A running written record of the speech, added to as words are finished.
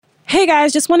Hey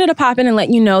guys, just wanted to pop in and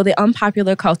let you know the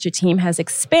Unpopular Culture team has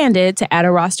expanded to add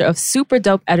a roster of super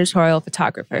dope editorial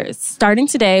photographers. Starting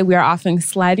today, we are offering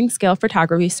sliding scale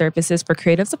photography services for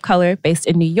creatives of color based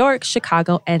in New York,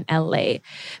 Chicago, and LA.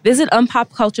 Visit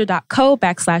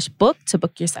unpopculture.co/book to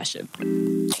book your session.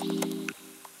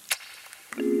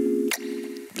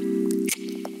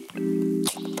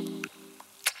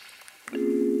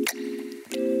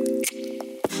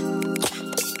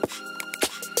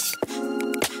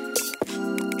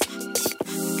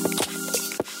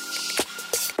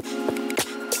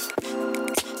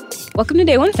 Welcome to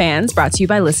Day One Fans, brought to you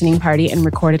by Listening Party and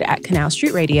recorded at Canal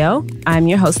Street Radio. I'm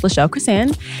your host, Lachelle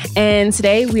Crisan, and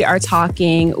today we are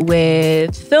talking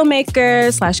with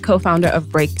filmmaker / co-founder of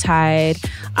Breaktide,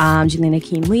 Jelena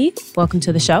Keane Lee. Welcome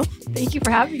to the show. Thank you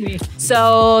for having me.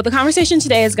 So the conversation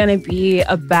today is going to be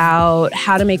about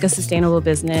how to make a sustainable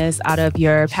business out of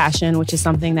your passion, which is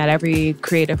something that every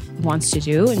creative wants to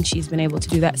do, and she's been able to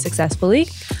do that successfully.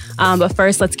 But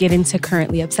first, let's get into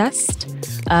Currently Obsessed.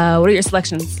 What are your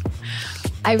selections?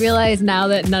 I realize now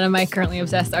that none of my Currently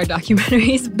Obsessed are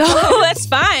documentaries. No, that's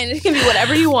fine. It can be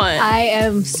whatever you want. I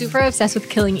am super obsessed with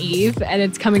Killing Eve, and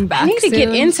it's coming back I need soon. to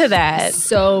get into that.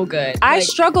 So good. I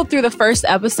struggled through the first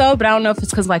episode, but I don't know if it's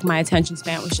because my attention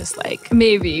span was just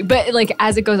Maybe. But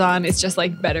as it goes on, it's just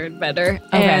better and better.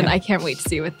 Okay. And I can't wait to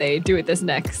see what they do with this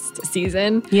next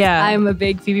season. Yeah. I'm a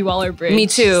big Phoebe Waller-Bridge Me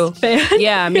too. fan.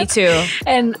 Yeah, me too.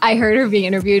 And I heard her being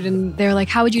interviewed, and they were like,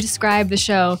 how would you describe the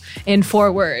show in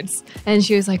 4 words? And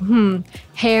she was like,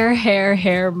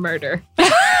 hair, murder.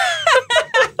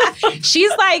 She's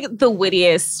the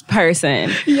wittiest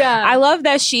person. Yeah. I love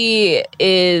that she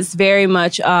is very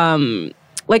much, all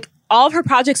of her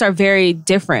projects are very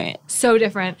different. So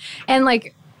different. And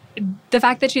the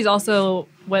fact that she's also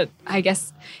what I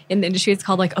guess in the industry it's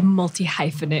called a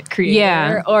multi-hyphenate creator.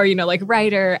 Yeah. Or,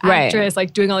 writer, actress,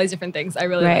 Right. doing all these different things. I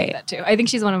really Right. like that too. I think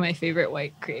she's one of my favorite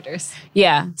white creators.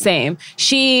 Yeah, same.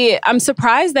 I'm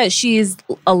surprised that she's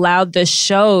allowed the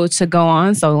show to go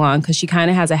on so long because she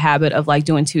kind of has a habit of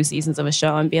doing 2 seasons of a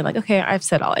show and being okay, I've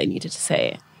said all I needed to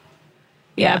say.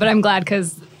 Yeah, but I'm glad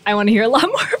because I want to hear a lot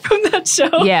more from that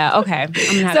show. Yeah, okay. I'm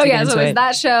gonna have to get into so it was it.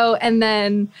 that show, and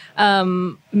then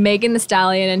Megan Thee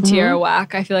Stallion and Tierra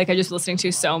Whack. I feel I just listening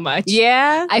to so much.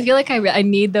 Yeah, I feel I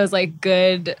need those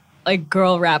good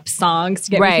girl rap songs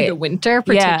to get me through the winter,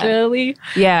 particularly.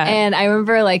 Yeah. And I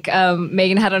remember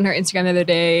Megan had on her Instagram the other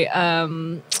day,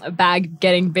 bag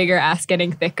getting bigger, ass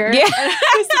getting thicker. Yeah. And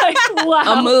I was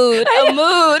wow. A mood. I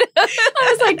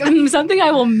was something I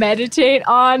will meditate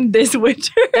on this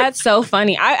winter. That's so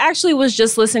funny. I actually was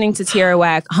just listening to Tierra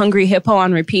Whack, Hungry Hippo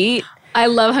on repeat. I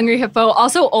love Hungry Hippo.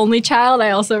 Also, Only Child,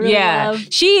 I also really love.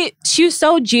 She was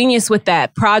so genius with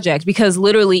that project because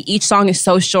literally each song is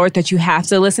so short that you have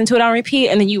to listen to it on repeat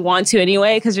and then you want to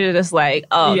anyway because you're just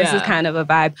this is kind of a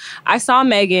vibe. I saw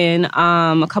Megan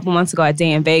a couple months ago at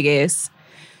Day in Vegas.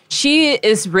 She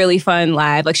is really fun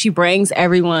live. She brings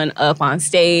everyone up on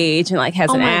stage and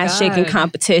has an ass shaking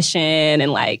competition.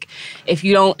 And if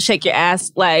you don't shake your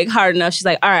ass hard enough, she's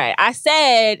all right, I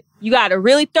said you got to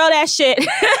really throw that shit.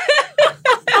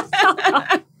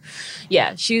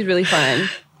 Yeah, she's really fun.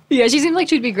 Yeah, she seems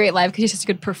she'd be great live because she's just a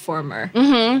good performer.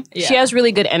 Mm-hmm. Yeah. She has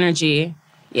really good energy.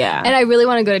 Yeah. And I really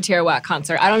want to go to Tierra Whack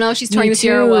concert. I don't know if she's touring with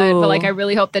Tierra Whack, but I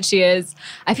really hope that she is.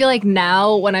 I feel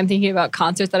now when I'm thinking about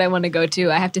concerts that I want to go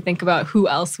to, I have to think about who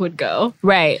else would go.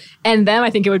 Right. And then I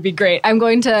think it would be great. I'm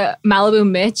going to Malibu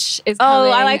Mitch is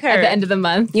coming I like her. at the end of the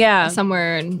month. Yeah.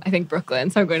 Somewhere in, I think, Brooklyn.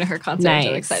 So I'm going to her concert, Nice.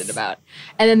 which I'm excited about.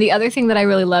 And then the other thing that I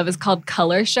really love is called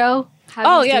Color Show.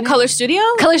 Color Studio?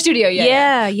 Color Studio,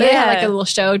 yeah. Yeah. They have a little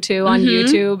show too on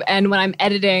YouTube. And when I'm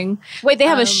editing... Wait, they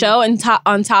have a show on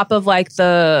top of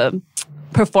the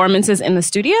performances in the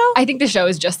studio? I think the show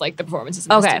is just the performances in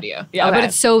the studio. Yeah, Okay. but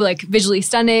it's so visually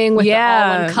stunning with the Yeah. all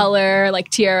one color.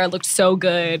 Tierra looked so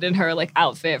good in her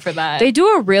outfit for that. They do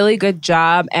a really good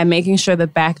job at making sure the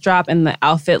backdrop and the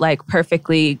outfit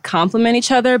perfectly complement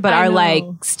each other, but I are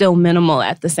know. still minimal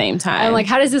at the same time. I'm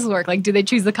how does this work? Do they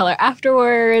choose the color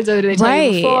afterwards, or do they tell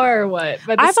you before, or what?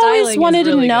 But the I've always styling wanted is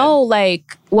really to know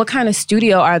what kind of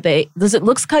studio are they? Does it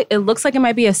looks like it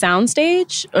might be a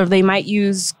soundstage, or they might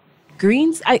use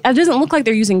greens? It doesn't look like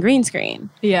they're using green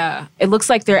screen. Yeah. It looks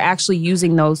like they're actually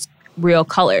using those real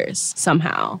colors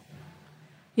somehow.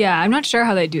 Yeah, I'm not sure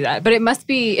how they do that, but it must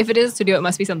be, if it is a studio, it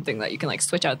must be something that you can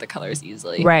switch out the colors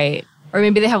easily. Right. Or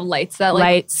maybe they have lights that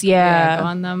Lights, go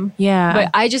on them. Yeah.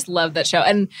 But I just love that show.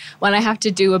 And when I have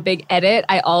to do a big edit,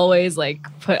 I always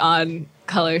put on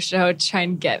Color show to try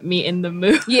and get me in the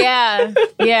mood. Yeah.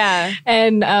 Yeah.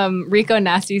 And Rico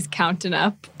Nasty's Counting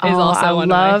Up is also one of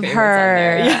my favorites her. on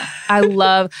there. Yeah. I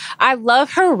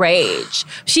love her rage.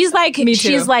 She's like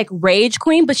rage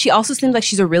queen, but she also seems like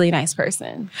she's a really nice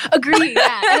person. Agree.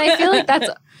 Yeah. And I feel like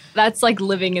that's like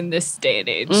living in this day and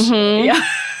age. Mm-hmm. Yeah.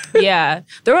 Yeah.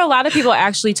 There were a lot of people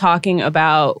actually talking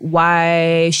about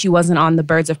why she wasn't on the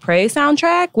Birds of Prey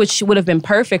soundtrack, which would have been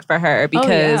perfect for her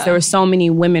because there were so many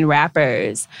women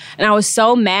rappers. And I was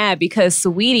so mad because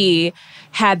Saweetie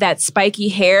had that spiky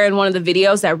hair in one of the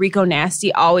videos that Rico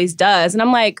Nasty always does. And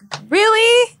I'm like,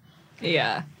 really?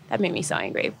 Yeah. That made me so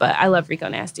angry. But I love Rico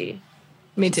Nasty.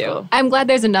 Me too. Cool. I'm glad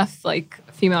there's enough like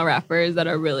female rappers that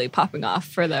are really popping off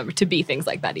for them to be things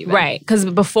like that even. Right. Because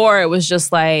before it was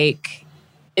just like...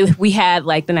 we had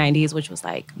like the 90s, which was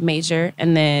like major,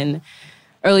 and then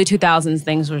early 2000s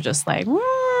things were just like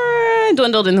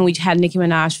dwindled, and then we had Nicki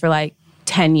Minaj for like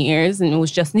 10 years, and it was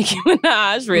just Nicki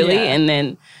Minaj really. Yeah. And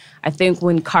then I think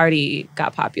when Cardi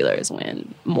got popular is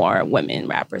when more women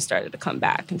rappers started to come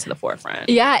back into the forefront.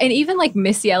 Yeah, and even like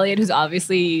Missy Elliott, who's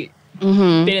obviously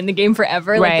been in the game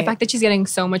forever. Like the fact that she's getting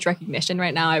so much recognition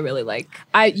right now, I really like.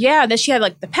 Then she had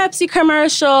like the Pepsi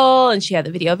commercial, and she had the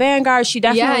video Vanguard. She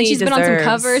definitely and she's been on some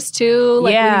covers too.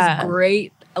 Like with these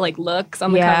great like looks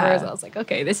on the covers. I was like,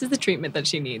 okay, this is the treatment that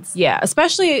she needs. Yeah,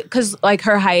 especially because like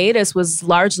her hiatus was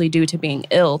largely due to being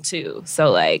ill too. So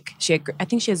like I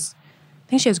think she has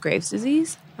Graves'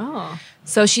 disease. Oh.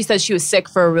 So she said she was sick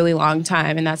for a really long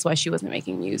time, and that's why she wasn't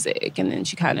making music. And then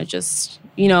she kind of just,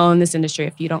 in this industry,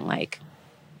 if you don't like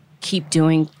keep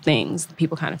doing things,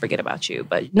 people kind of forget about you.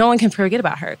 But no one can forget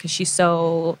about her because she's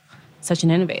such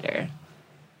an innovator.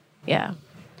 Yeah.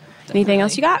 Definitely. Anything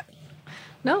else you got?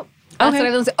 Nope. That's what I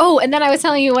was listening. Oh, and then I was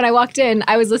telling you when I walked in,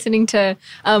 I was listening to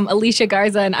Alicia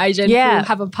Garza and Ijan who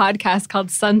have a podcast called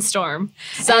Sunstorm.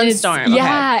 Sunstorm.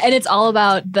 And it's all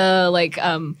about the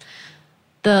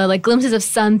glimpses of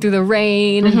sun through the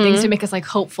rain and things to make us like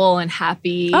hopeful and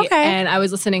happy. Okay. And I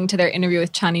was listening to their interview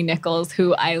with Chani Nichols,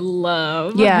 who I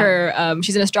love. Yeah. Her,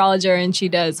 she's an astrologer and she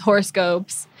does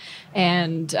horoscopes.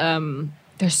 And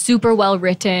they're super well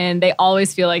written. They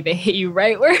always feel like they hit you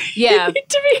right where you need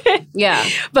to be hit. Yeah.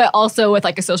 But also with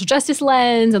like a social justice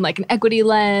lens and like an equity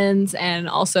lens, and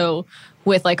also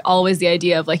with like always the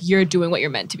idea of like you're doing what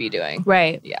you're meant to be doing.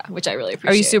 Right. Yeah, which I really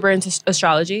appreciate. Are you super into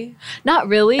astrology? Not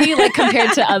really, like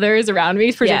compared to others around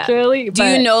me particularly. Do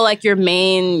you know like your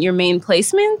main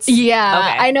placements? Yeah.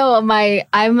 Okay. I know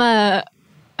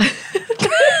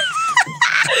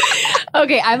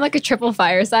Okay, I'm like a triple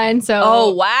fire sign, so...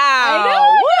 Oh, wow. I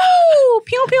know. Woo!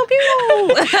 Pew, pew,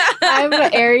 pew. I'm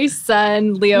an Aries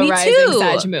sun, Leo rising,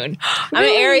 Sag moon. I'm an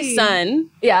Aries sun.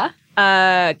 Yeah.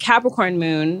 Capricorn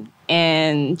moon,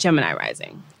 and Gemini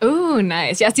rising. Ooh,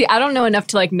 nice. Yeah, see, I don't know enough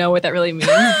to like know what that really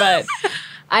means, but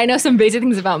I know some basic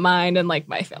things about mine and like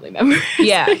my family members.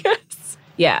 Yeah.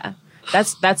 Yeah.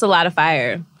 That's a lot of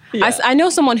fire. Yeah. I know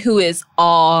someone who is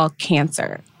all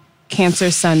Cancer,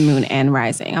 sun, moon, and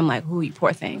rising. I'm like, ooh, you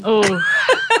poor thing. Oh,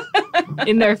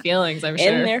 in their feelings, I'm sure.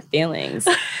 In their feelings.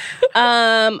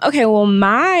 Okay, well,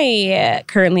 my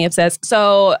currently obsessed.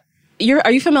 So,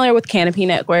 are you familiar with Canopy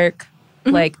Network?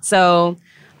 Mm-hmm. Like, so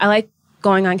I like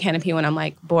going on Canopy when I'm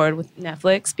like bored with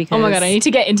Netflix because. Oh my God, I need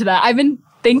to get into that. I've been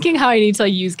thinking how I need to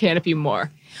like use Canopy more.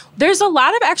 There's a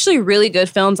lot of actually really good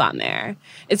films on there.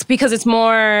 It's because it's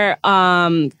more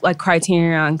like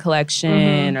Criterion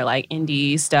Collection or like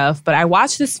indie stuff. But I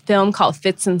watched this film called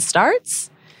Fits and Starts.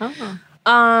 Oh.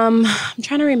 I'm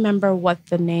trying to remember what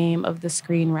the name of the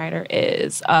screenwriter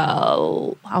is.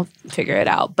 I'll figure it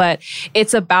out. But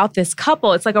it's about this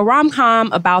couple. It's like a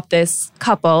rom-com about this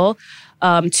couple.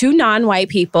 Two non-white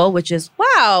people, which is,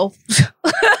 wow,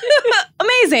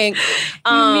 amazing.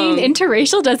 You mean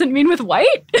interracial doesn't mean with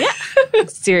white? Yeah.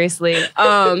 Seriously.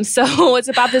 So it's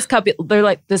about this couple. They're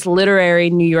like this literary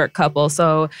New York couple.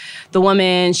 So the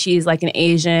woman, she's like an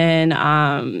Asian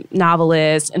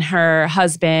novelist, and her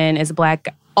husband is a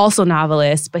Black, also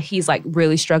novelist, but he's like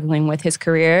really struggling with his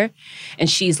career. And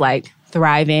she's like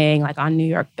thriving, like on New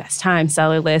York Best Time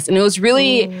seller list. And it was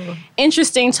really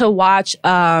interesting to watch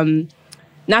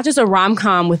not just a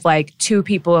rom-com with like two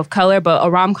people of color, but a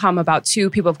rom-com about two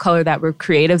people of color that were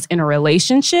creatives in a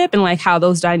relationship and like how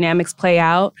those dynamics play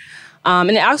out. And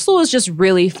it also was just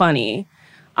really funny.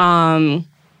 I'm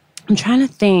trying to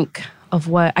think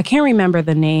of I can't remember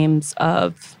the names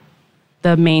of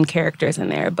the main characters in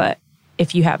there, but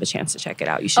if you have a chance to check it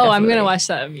out, you should. Oh, I'm going to watch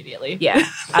that immediately. Yeah,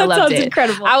 I loved it. Sounds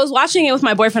incredible. I was watching it with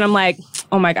my boyfriend. I'm like,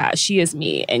 oh my gosh, she is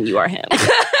me and you are him.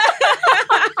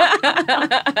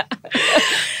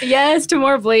 Yes, to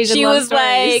more Blasian she love was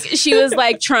stories. she was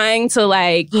like trying to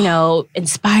like, you know,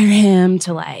 inspire him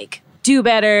to like do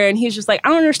better, and he's just like, I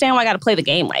don't understand why I got to play the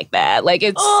game like that. Like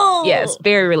it's yes,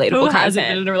 very relatable Who content. hasn't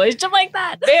been in a relationship like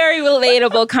that? Very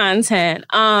relatable content.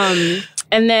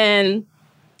 And then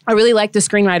I really liked the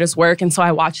screenwriter's work, and so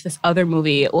I watched this other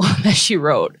movie that she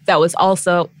wrote that was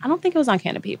also, I don't think it was on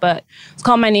Canopy, but it's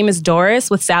called My Name is Doris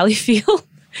with Sally Field.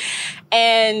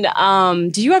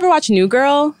 And did you ever watch New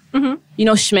Girl? Mm-hmm. You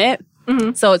know Schmidt?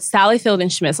 Mm-hmm. So it's Sally Field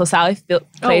and Schmidt. So Sally Field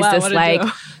plays this like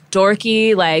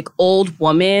dorky, like old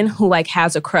woman who like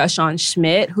has a crush on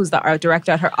Schmidt, who's the art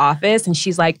director at her office, and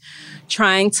she's like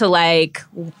trying to like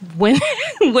win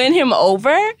him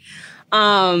over.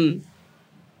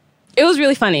 It was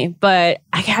really funny, but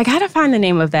I gotta find the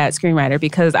name of that screenwriter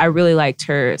because I really liked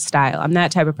her style. I'm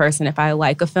that type of person. If I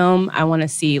like a film, I want to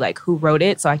see like who wrote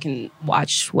it so I can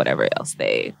watch whatever else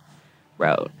they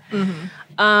wrote. Mm-hmm.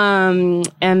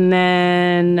 And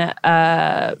then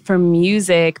for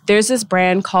music, there's this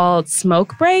brand called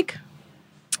Smoke Break.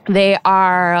 They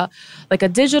are like a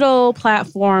digital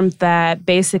platform that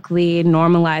basically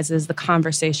normalizes the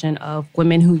conversation of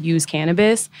women who use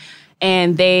cannabis.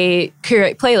 And they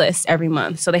curate playlists every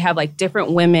month. So they have like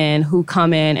different women who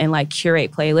come in and like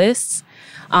curate playlists.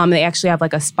 They actually have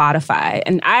like a Spotify.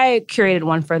 And I curated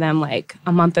one for them like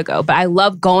a month ago. But I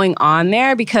love going on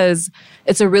there because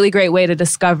it's a really great way to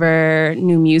discover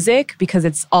new music because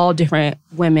it's all different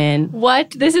women.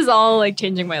 What? This is all like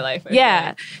changing my life.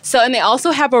 Yeah. So, and they also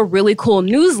have a really cool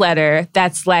newsletter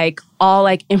that's like all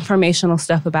like informational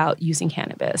stuff about using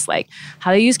cannabis, like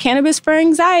how to use cannabis for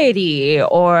anxiety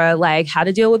or like how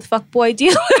to deal with fuckboy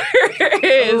dealers.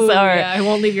 Ooh, yeah, I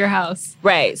won't leave your house.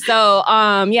 Right. So,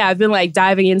 yeah, I've been like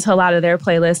diving into a lot of their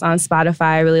playlists on Spotify.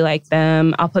 I really like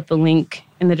them. I'll put the link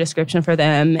in the description for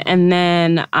them. And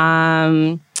then,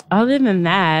 other than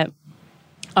that,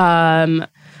 I've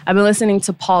been listening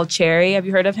to Paul Cherry. Have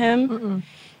you heard of him? Mm-mm.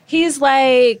 He's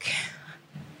like,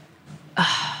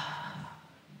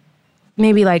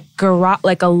 maybe like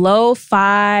like a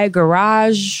lo-fi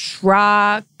garage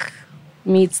rock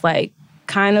meets like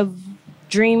kind of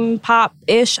dream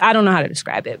pop-ish. I don't know how to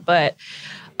describe it, but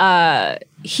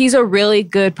he's a really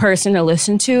good person to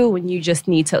listen to when you just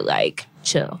need to like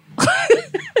chill.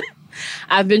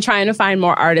 I've been trying to find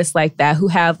more artists like that who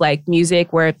have like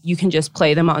music where you can just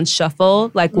play them on shuffle,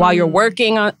 like while you're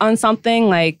working on something.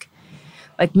 Like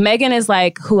Megan is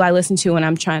like who I listen to when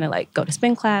I'm trying to like go to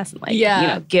spin class and like, you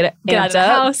know, get out of the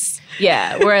house.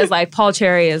 Yeah. Whereas like Paul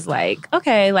Cherry is like,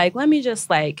 okay, like let me just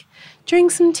like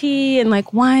drink some tea and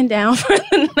like wind down for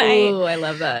the night. Ooh, I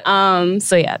love that.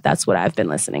 So yeah, that's what I've been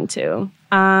listening to.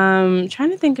 Trying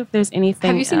to think if there's anything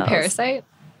Have you seen else. Parasite?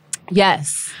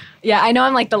 Yes. Yeah, I know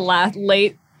I'm like the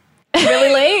really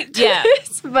late. Yeah.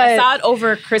 But I saw it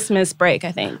over Christmas break,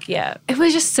 I think. Yeah. It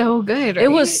was just so good. Right?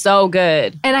 It was so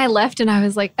good. And I left and I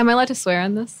was like, am I allowed to swear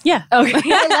on this? Yeah. Okay.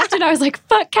 I left and I was like,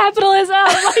 fuck capitalism.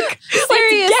 Like,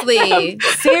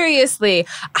 Seriously.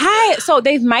 They said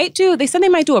they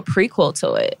might do a prequel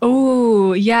to it.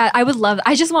 Oh, yeah. I would love that.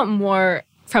 I just want more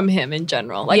from him in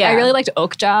general. Like, I really liked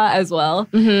Okja as well.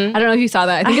 Mm-hmm. I don't know if you saw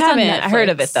that. I think it's on Netflix. I heard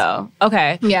of it though.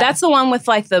 Okay. Yeah. That's the one with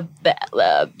like the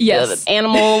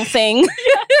animal thing.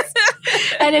 Yes.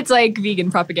 And it's like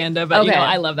vegan propaganda, but you know,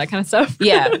 I love that kind of stuff.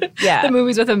 Yeah. Yeah. The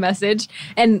movies with a message.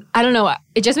 And I don't know,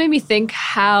 it just made me think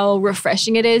how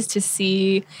refreshing it is to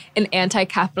see an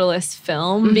anti-capitalist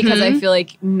film because I feel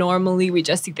like normally we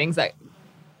just see things that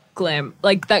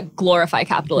that glorify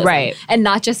capitalism. Right. And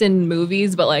not just in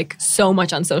movies, but like so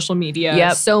much on social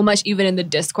media, so much even in the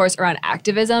discourse around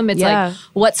activism. It's like,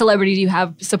 what celebrity do you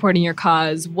have supporting your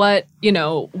cause? What, you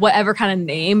know, whatever kind of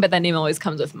name, but that name always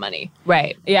comes with money.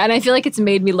 Right. Yeah, and I feel like it's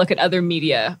made me look at other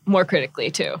media more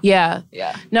critically too. Yeah.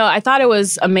 Yeah. No, I thought it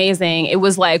was amazing. It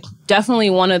was like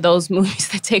definitely one of those movies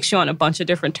that takes you on a bunch of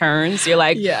different turns. You're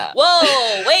like,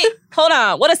 whoa, wait, hold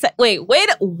on. Wait,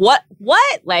 what?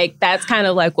 Like, that's kind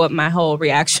of like what my whole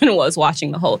reaction was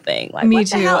watching the whole thing. Like, me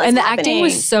too. And the happening? Acting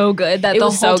was so good that the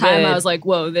whole time I was like,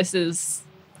 whoa, this is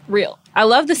real. I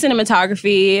love the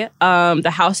cinematography.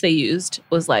 The house they used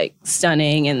was like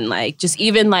stunning, and like just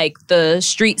even like the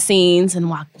street scenes and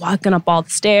walking up all the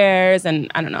stairs, and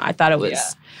I don't know. I thought it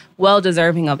was well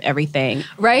deserving of everything.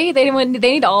 Right? They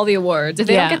need all the awards. If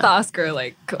they don't get the Oscar,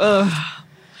 like, ugh.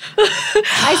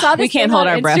 I saw this. We can't hold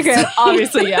our breath.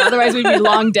 Obviously, yeah. Otherwise, we'd be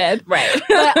long dead. Right.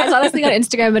 But I saw this thing on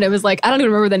Instagram, and it was like, I don't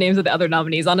even remember the names of the other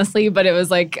nominees, honestly. But it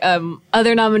was like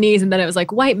other nominees, and then it was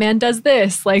like, white man does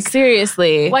this. Like,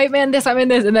 seriously, white man this, white man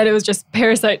this, and then it was just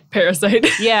Parasite.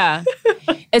 Yeah.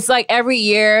 It's like every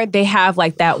year they have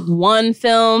like that one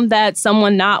film that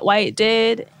someone not white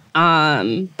did.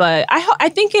 But I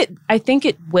think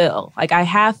it will. Like, I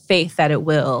have faith that it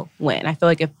will win. I feel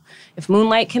like if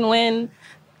Moonlight can win,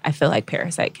 I feel like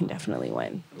Parasite can definitely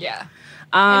win. Yeah.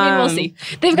 I mean, we'll see.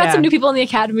 They've got some new people in the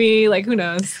Academy. Like, who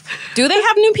knows? Do they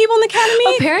have new people in the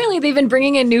Academy? Apparently, they've been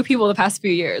bringing in new people the past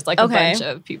few years. Like, a bunch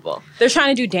of people. They're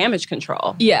trying to do damage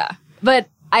control. Yeah. But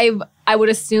I would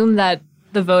assume that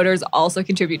the voters also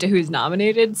contribute to who's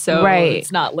nominated. So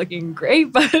it's not looking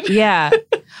great. But yeah.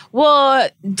 Well,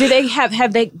 do they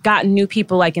have they gotten new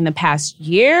people like in the past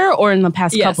year or in the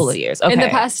past couple of years? Okay. In the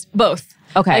past, both.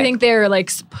 Okay. I think they're like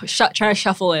trying to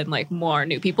shuffle in like more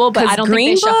new people, but I don't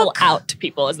think they shuffle out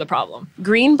people is the problem.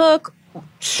 Green Book,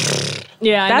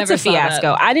 yeah, that's a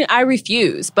fiasco. I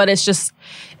refuse, but it just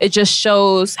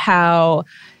shows how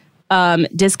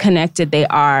disconnected they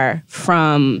are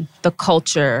from the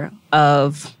culture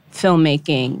of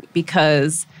filmmaking,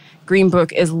 because Green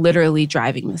Book is literally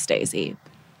driving Miss Daisy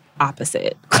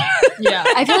opposite. Yeah,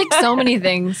 I feel like so many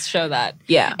things show that.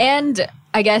 Yeah. And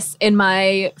I guess in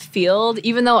my field,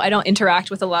 even though I don't interact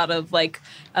with a lot of like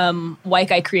white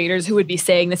guy creators who would be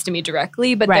saying this to me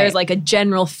directly, but there's like a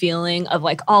general feeling of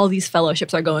like all these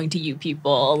fellowships are going to you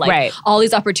people, like all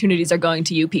these opportunities are going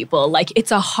to you people. Like,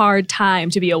 it's a hard time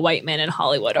to be a white man in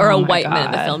Hollywood or a white man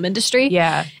in the film industry.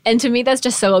 Yeah. And to me, that's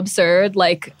just so absurd.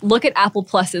 Like, look at Apple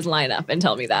Plus's lineup and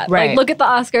tell me that. Like, look at the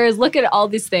Oscars, look at all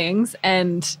these things,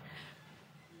 and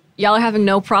y'all are having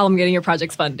no problem getting your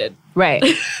projects funded. Right.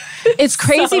 It's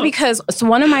crazy because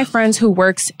one of my friends who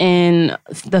works in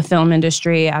the film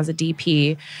industry as a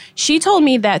DP, she told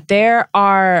me that there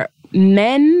are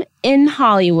men in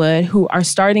Hollywood who are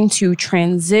starting to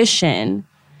transition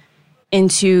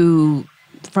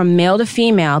from male to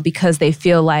female because they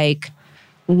feel like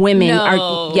women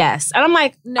are, yes. And I'm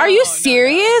like, are you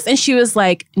serious? And she was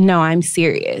like, no, I'm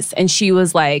serious. And she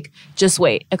was like, just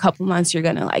wait a couple months, you're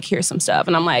gonna like hear some stuff.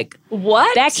 And I'm like,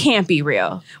 what? That can't be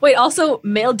real. Wait, also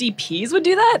male DPs would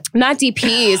do that? Not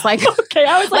DPs, like okay,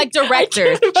 I was like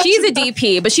directors. She's a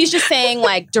DP, but she's just saying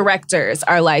like directors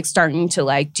are like starting to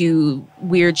like do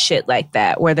weird shit like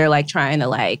that, where they're like trying to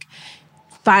like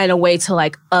find a way to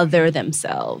like other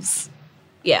themselves.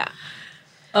 Yeah.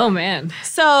 Oh, man.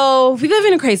 So we live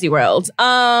in a crazy world. Okay,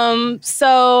 I'll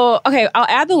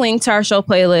add the link to our show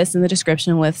playlist in the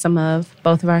description with some of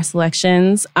both of our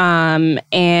selections.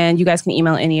 And you guys can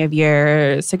email any of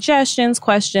your suggestions,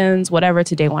 questions, whatever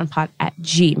to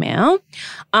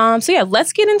dayonePod@gmail.com. So yeah,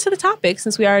 let's get into the topic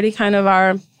since we already kind of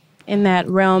are in that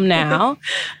realm now.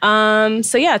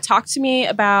 So yeah, talk to me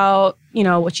about,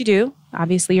 what you do.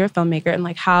 Obviously, you're a filmmaker, and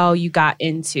like how you got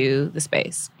into the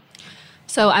space.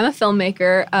 So I'm a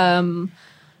filmmaker.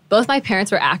 Both my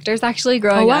parents were actors actually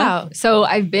growing up. So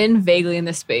I've been vaguely in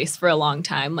this space for a long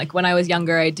time. Like when I was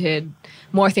younger, I did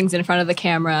more things in front of the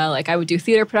camera. Like I would do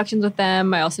theater productions with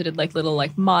them. I also did like little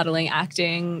like modeling,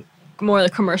 acting, more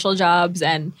like commercial jobs.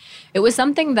 And it was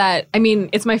something that, I mean,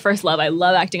 it's my first love. I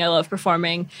love acting. I love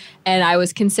performing. And I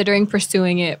was considering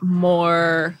pursuing it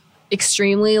more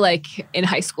extremely like in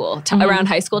high school, around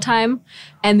high school time.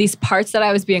 And these parts that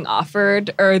I was being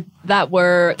offered or that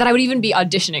I would even be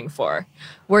auditioning for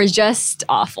were just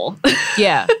awful.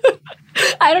 Yeah.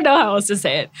 I don't know how else to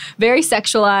say it. Very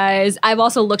sexualized. I've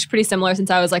also looked pretty similar since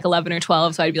I was like 11 or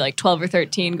 12. So I'd be like 12 or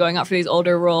 13 going out for these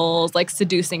older roles, like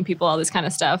seducing people, all this kind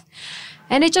of stuff.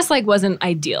 And it just like wasn't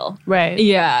ideal. Right.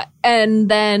 Yeah. And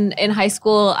then in high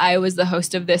school, I was the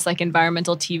host of this like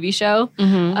environmental TV show.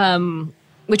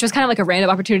 Which was kind of like a random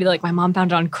opportunity. Like my mom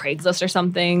found it on Craigslist or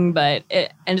something, but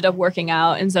it ended up working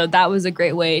out. And so that was a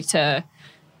great way to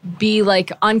be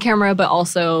like on camera, but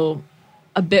also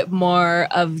a bit more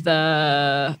of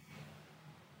the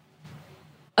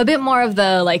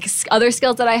like other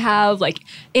skills that I have, like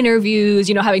interviews,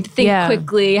 having to think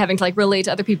quickly, having to like relate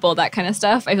to other people, that kind of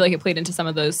stuff. I feel like it played into some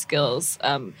of those skills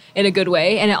in a good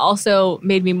way. And it also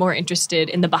made me more interested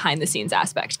in the behind the scenes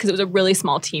aspect because it was a really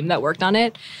small team that worked on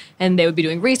it. And they would be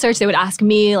doing research. They would ask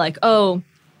me like, who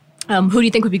do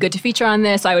you think would be good to feature on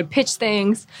this? So I would pitch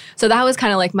things. So that was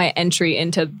kind of like my entry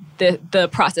into the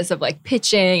process of like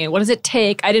pitching and what does it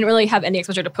take. I didn't really have any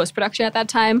exposure to post-production at that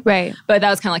time. Right. But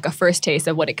that was kind of like a first taste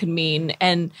of what it could mean.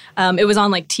 And it was on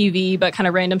like TV, but kind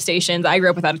of random stations. I grew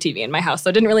up without a TV in my house,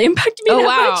 so it didn't really impact me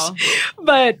that much.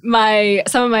 But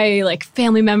some of my like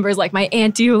family members, like my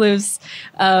auntie who lives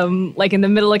like in the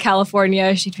middle of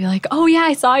California, she'd be like, oh yeah,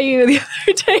 I saw you the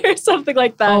other day or something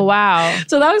like that. Oh, wow.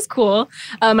 So that was cool.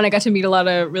 And I got to meet a lot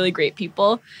of really great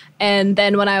people. And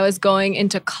then when I was going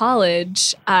into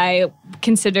college, I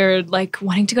considered like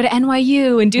wanting to go to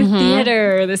NYU and do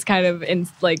theater, this kind of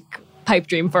pipe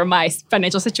dream for my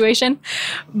financial situation.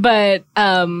 But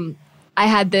I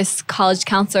had this college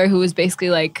counselor who was basically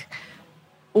like,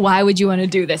 why would you want to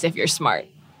do this if you're smart?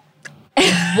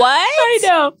 What? I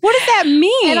know. What does that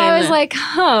mean? And I was like,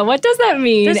 what does that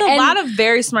mean? There's a lot of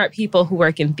very smart people who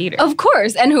work in theater. Of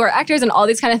course, and who are actors and all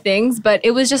these kind of things. But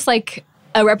it was just like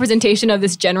a representation of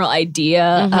this general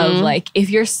idea of like, if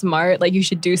you're smart, like you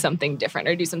should do something different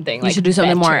or do something like you should do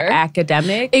something more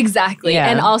academic. Exactly. Yeah.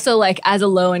 And also like as a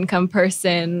low income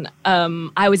person,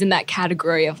 I was in that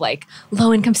category of like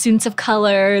low income students of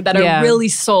color that are really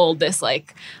sold this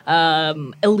like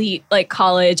elite like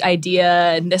college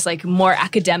idea and this like more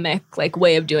academic like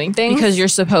way of doing things. Because you're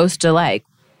supposed to like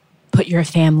put your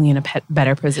family in a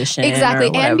better position.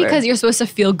 Exactly. And because you're supposed to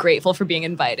feel grateful for being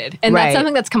invited. And that's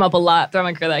something that's come up a lot throughout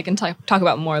my career that I can talk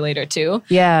about more later too.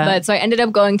 Yeah. But so I ended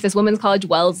up going to this women's college,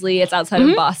 Wellesley. It's outside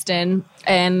of Boston.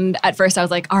 And at first I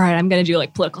was like, all right, I'm going to do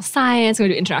like political science. I'm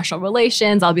going to do international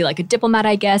relations. I'll be like a diplomat,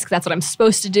 I guess, because that's what I'm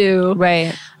supposed to do.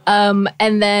 Right.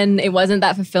 And then it wasn't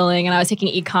that fulfilling. And I was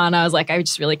taking econ. I was like, I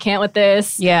just really can't with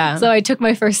this. Yeah. So I took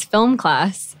my first film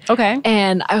class. Okay.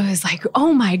 And I was like,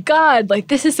 oh my God, like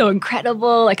this is so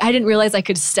incredible. Like I didn't realize I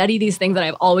could study these things that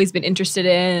I've always been interested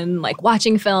in, like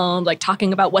watching films, like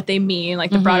talking about what they mean, like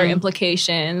the broader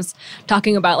implications,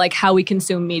 talking about like how we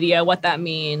consume media, what that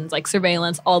means, like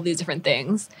surveillance, all these different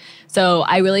things. So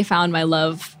I really found my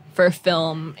love for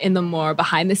film in the more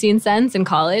behind the scenes sense in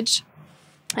college.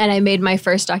 And I made my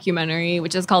first documentary,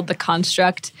 which is called The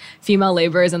Construct, Female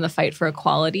Laborers and the Fight for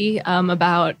Equality,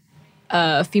 about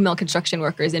female construction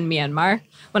workers in Myanmar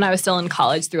when I was still in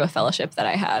college through a fellowship that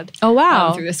I had. Oh,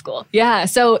 wow. Through the school. Yeah.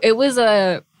 So it was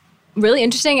really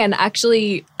interesting. And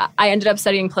actually, I ended up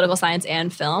studying political science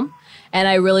and film. And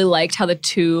I really liked how the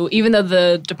two, even though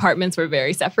the departments were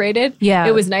very separated,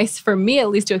 it was nice for me at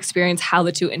least to experience how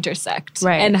the two intersect.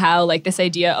 Right. And how like this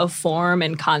idea of form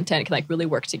and content can like really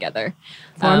work together.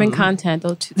 Form and content,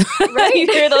 those two. Right? You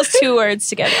hear those two words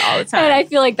together all the time. And I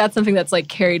feel like that's something that's like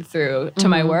carried through to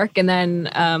my work. And then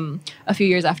a few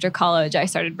years after college, I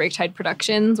started Breaktide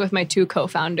Productions with my two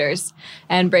co-founders.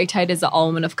 And Breaktide is an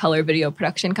all-women of color video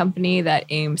production company that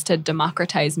aims to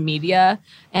democratize media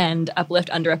and uplift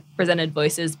underrepresented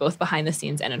voices both behind the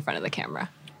scenes and in front of the camera.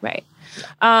 Right.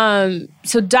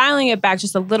 So dialing it back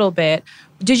just a little bit,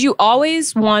 did you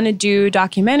always want to do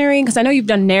documentary? Because I know you've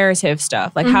done narrative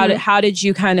stuff. Like how did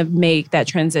you kind of make that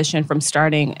transition from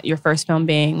starting your first film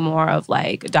being more of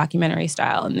like documentary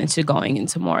style and then to going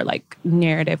into more like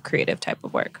narrative, creative type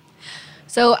of work?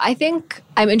 So I think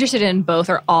I'm interested in both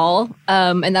or all.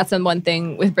 And that's the one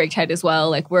thing with Breaktide as well.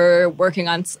 Like we're working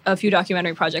on a few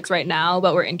documentary projects right now,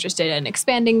 but we're interested in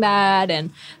expanding that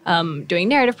and doing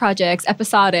narrative projects,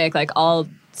 episodic, like all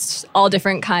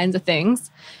different kinds of things.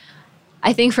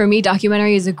 I think for me,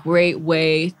 documentary is a great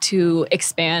way to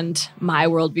expand my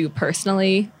worldview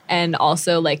personally and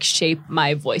also like shape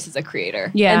my voice as a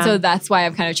creator. Yeah. And so that's why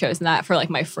I've kind of chosen that for like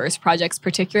my first projects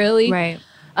particularly. Right.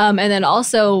 And then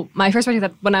also my first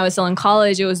project when I was still in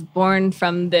college, it was born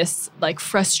from this like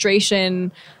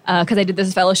frustration because I did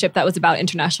this fellowship that was about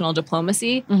international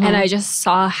diplomacy. And I just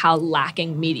saw how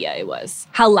lacking media it was,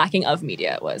 how lacking of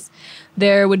media it was.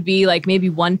 There would be like maybe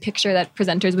one picture that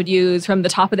presenters would use from the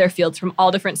top of their fields from all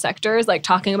different sectors, like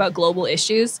talking about global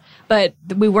issues. But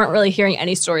we weren't really hearing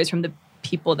any stories from the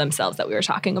people themselves that we were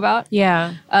talking about.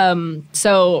 Yeah.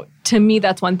 So to me,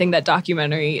 that's one thing that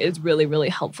documentary is really, really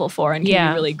helpful for and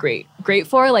can be really great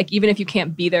for. Like even if you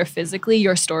can't be there physically,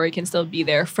 your story can still be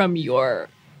there from your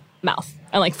mouth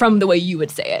and like from the way you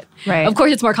would say it. Right. Of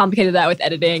course, it's more complicated than that with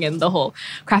editing and the whole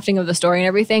crafting of the story and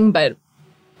everything, but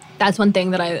that's one thing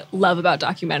that I love about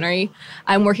documentary.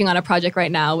 I'm working on a project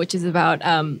right now, which is about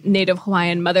Native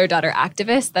Hawaiian mother-daughter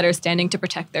activists that are standing to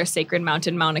protect their sacred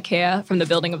mountain, Mauna Kea, from the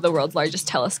building of the world's largest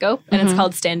telescope. And it's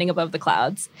called Standing Above the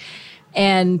Clouds.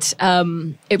 And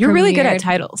you're really good at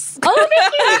titles. Oh,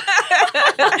 thank you.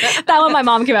 That one my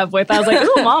mom came up with. I was like,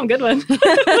 "Ooh, mom, good one."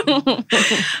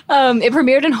 It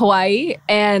premiered in Hawaii,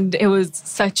 and it was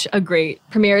such a great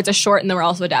premiere. It's a short, and then we're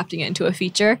also adapting it into a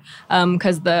feature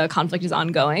because the conflict is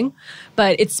ongoing.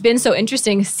 But it's been so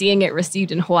interesting seeing it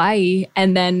received in Hawaii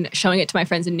and then showing it to my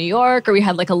friends in New York, or we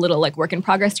had like a little like work in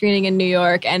progress screening in New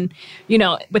York. And, you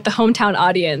know, with the hometown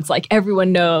audience, like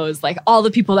everyone knows like all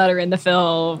the people that are in the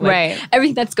film, like,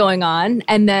 everything that's going on.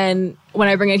 And then when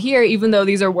I bring it here, even though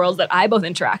these are worlds that I both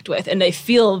interact with and they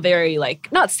feel very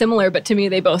like, not similar, but to me,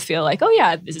 they both feel like, oh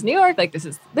yeah, this is New York, like this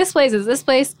is this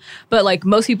place. But like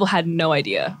most people had no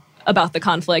idea about the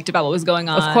conflict, about what was going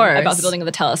on, of course, about the building of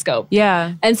the telescope.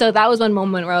 Yeah. And so that was one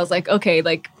moment where I was like, okay,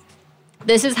 like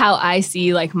this is how I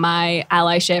see like my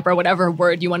allyship or whatever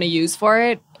word you want to use for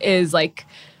it is like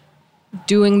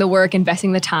doing the work,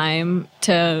 investing the time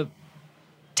to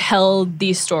tell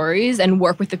these stories and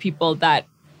work with the people that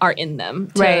are in them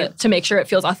right. to make sure it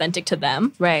feels authentic to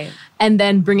them. Right. And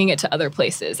then bringing it to other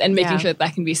places and making sure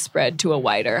that can be spread to a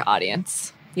wider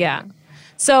audience. Yeah.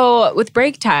 So with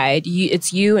Break Tide,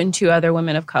 it's you and 2 other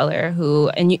women of color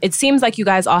it seems like you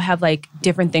guys all have like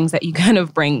different things that you kind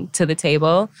of bring to the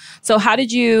table. So how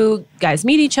did you guys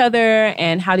meet each other,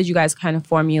 and how did you guys kind of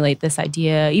formulate this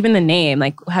idea, even the name?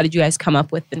 Like, how did you guys come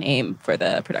up with the name for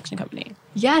the production company?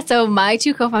 Yeah, so my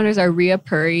 2 co-founders are Rhea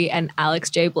Puri and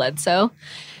Alex J. Bledsoe.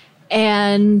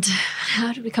 And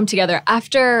how did we come together?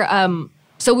 After,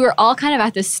 so we were all kind of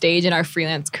at this stage in our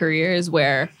freelance careers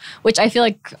which I feel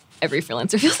like every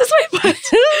freelancer feels this way, but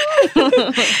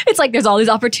it's like there's all these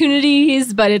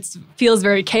opportunities, but it feels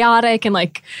very chaotic. And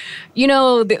like,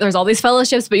 there's all these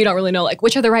fellowships, but you don't really know like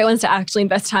which are the right ones to actually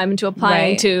invest time into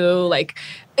applying to. Like,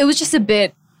 it was just a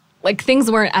bit like things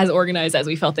weren't as organized as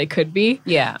we felt they could be.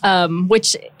 Yeah.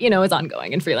 Which, is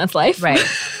ongoing in freelance life. Right.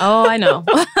 Oh, I know.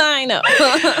 I know.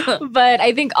 But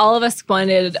I think all of us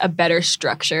wanted a better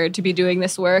structure to be doing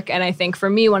this work. And I think for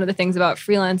me, one of the things about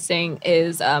freelancing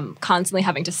is constantly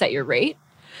having to set your rate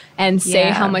and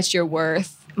say how much you're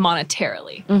worth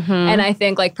monetarily. Mm-hmm. And I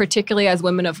think like particularly as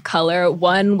women of color,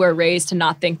 one, we're raised to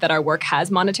not think that our work has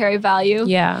monetary value.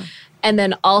 Yeah. And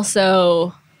then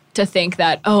also to think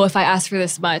that, if I ask for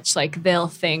this much, like they'll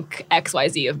think X, Y,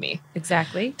 Z of me.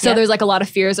 Exactly. So there's like a lot of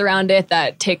fears around it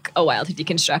that take a while to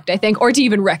deconstruct, I think, or to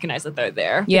even recognize that they're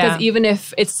there. Yeah. Because even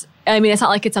if it's not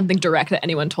like it's something direct that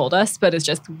anyone told us, but it's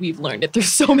just we've learned it through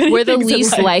so many We're the things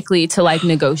least likely to like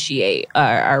negotiate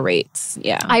our rates.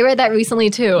 Yeah. I read that recently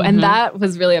too, and that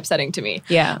was really upsetting to me.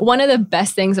 Yeah. One of the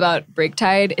best things about Break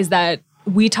Tide is that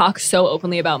we talk so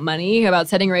openly about money, about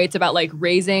setting rates, about like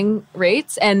raising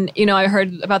rates. And, I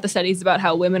heard about the studies about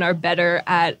how women are better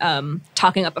at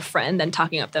talking up a friend than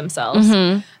talking up themselves.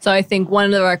 Mm-hmm. So I think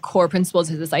one of our core principles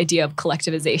is this idea of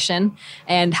collectivization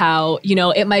and how,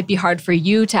 it might be hard for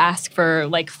you to ask for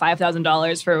like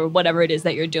 $5,000 for whatever it is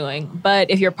that you're doing. But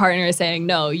if your partner is saying,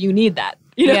 no, you need that.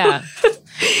 Yeah.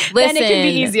 Then it can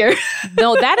be easier.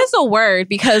 No, that is a word,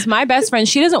 because my best friend,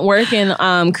 she doesn't work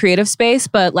in creative space,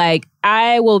 but like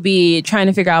I will be trying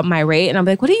to figure out my rate and I'm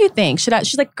like, what do you think?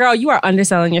 She's like, girl, you are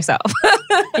underselling yourself.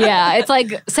 Yeah, it's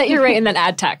like set your rate and then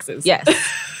add taxes. Yes.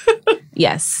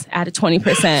 Yes, add a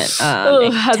 20% as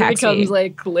it tax becomes rate.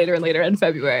 like later and later in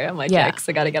February. I'm like, yikes,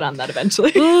 I got to get on that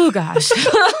eventually. Oh, gosh.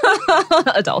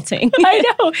 Adulting. I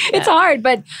know. It's hard,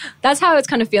 but that's how it's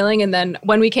kind of feeling. And then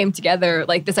when we came together,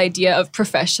 like this idea of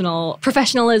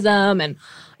professionalism and,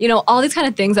 all these kind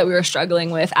of things that we were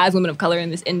struggling with as women of color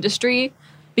in this industry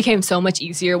became so much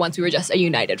easier once we were just a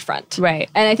united front. Right.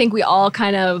 And I think we all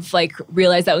kind of like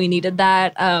realized that we needed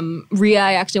that. Rhea,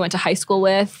 I actually went to high school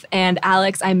with, and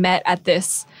Alex, I met at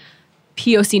this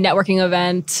POC networking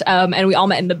event, and we all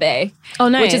met in the Bay. Oh,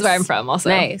 nice. Which is where I'm from also.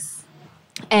 Nice.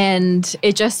 And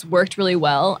it just worked really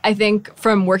well. I think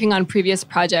from working on previous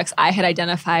projects, I had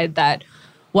identified that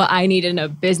what I need in a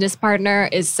business partner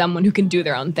is someone who can do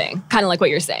their own thing. Kind of like what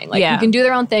you're saying. Like who can do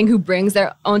their own thing, who brings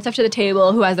their own stuff to the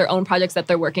table, who has their own projects that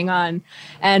they're working on.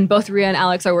 And both Rhea and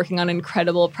Alex are working on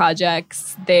incredible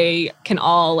projects. They can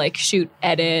all like shoot,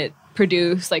 edit,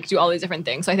 produce, like do all these different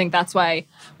things. So I think that's why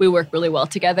we work really well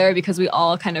together, because we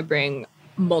all kind of bring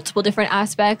multiple different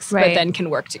aspects, but then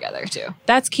can work together too.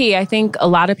 That's key. I think a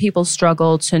lot of people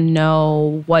struggle to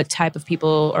know what type of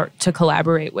people or to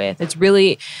collaborate with. It's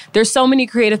really, there's so many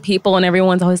creative people and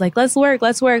everyone's always like, let's work.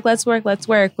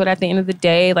 But at the end of the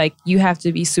day, like you have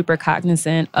to be super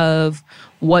cognizant of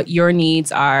what your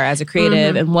needs are as a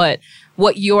creative and what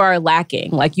you are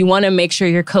lacking. Like you want to make sure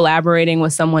you're collaborating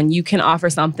with someone. You can offer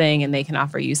something and they can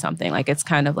offer you something. Like it's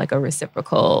kind of like a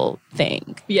reciprocal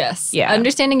thing. Yes. Yeah.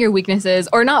 Understanding your weaknesses,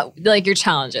 or not like your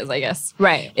challenges, I guess.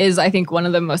 Right. Is I think one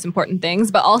of the most important things.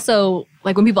 But also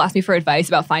like when people ask me for advice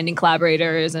about finding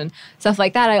collaborators and stuff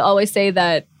like that, I always say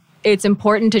that it's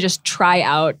important to just try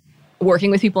out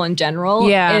working with people in general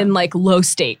in like low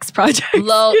stakes projects.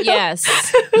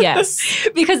 Yes.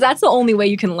 Because that's the only way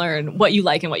you can learn what you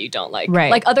like and what you don't like.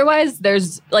 Right. Like otherwise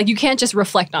there's like you can't just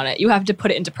reflect on it. You have to put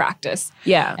it into practice.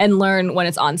 Yeah. And learn when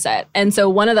it's on set. And so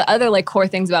one of the other like core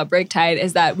things about Break Tide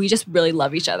is that we just really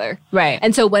love each other. Right.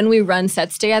 And so when we run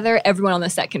sets together, everyone on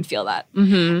the set can feel that.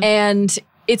 Mm-hmm. And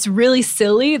it's really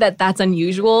silly that that's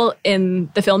unusual in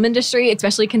the film industry,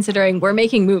 especially considering we're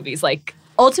making movies. Like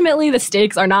ultimately, the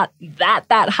stakes are not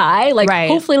that high. Like,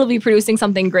 hopefully it'll be producing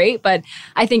something great. But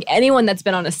I think anyone that's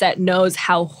been on a set knows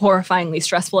how horrifyingly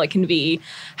stressful it can be,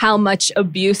 how much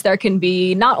abuse there can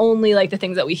be. Not only like the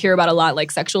things that we hear about a lot, like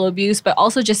sexual abuse, but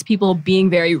also just people being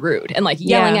very rude and like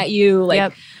yelling at you,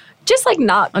 like just like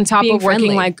not on top of working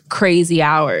friendly. like crazy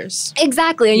hours.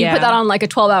 Exactly. And you put that on like a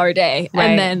 12-hour day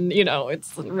and then,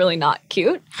 it's really not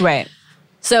cute. Right.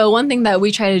 So one thing that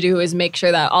we try to do is make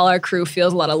sure that all our crew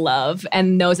feels a lot of love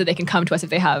and knows that they can come to us if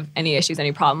they have any issues,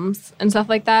 any problems and stuff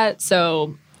like that.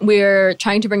 So we're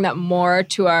trying to bring that more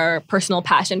to our personal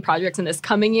passion projects in this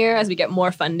coming year as we get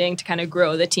more funding to kind of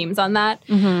grow the teams on that.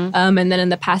 And then in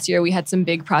the past year, we had some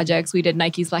big projects. We did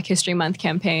Nike's Black History Month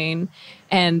campaign,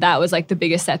 and that was like the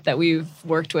biggest set that we've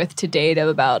worked with to date of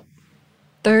about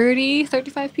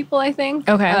 35 people, I think.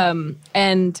 Okay.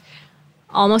 And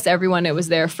almost everyone, it was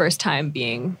their first time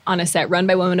being on a set run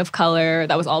by women of color.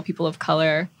 That was all people of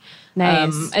color.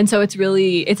 Nice. And so it's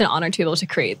an honor to be able to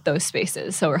create those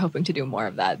spaces. So we're hoping to do more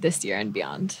of that this year and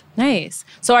beyond. Nice.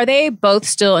 So are they both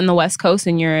still in the West Coast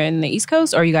and you're in the East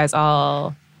Coast, or are you guys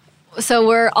all...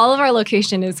 So all of our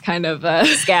location is kind of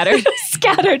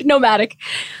scattered, nomadic.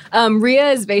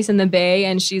 Rhea is based in the Bay,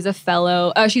 and she's a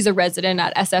resident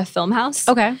at SF Filmhouse.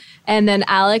 Okay. And then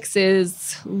Alex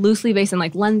is loosely based in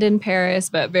like London, Paris,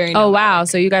 but very nomadic. Oh, wow.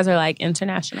 So you guys are like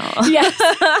international. Yes.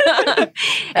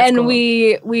 And cool.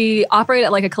 we operate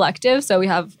at like a collective. So we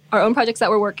have our own projects that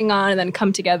we're working on and then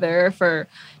come together for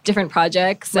different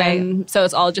projects. Right. And so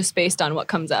it's all just based on what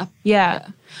comes up. Yeah.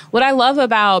 What I love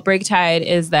about Break Tide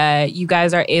is that you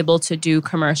guys are able to do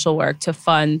commercial work to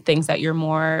fund things that you're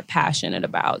more passionate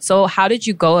about. So how did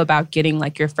you go about getting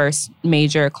like your first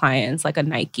major clients, like a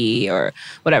Nike or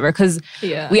whatever? Because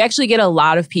we actually get a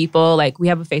lot of people, like we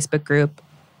have a Facebook group,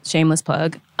 shameless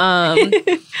plug.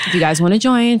 If you guys want to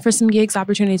join for some gigs,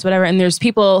 opportunities, whatever. And there's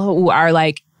people who are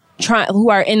like, who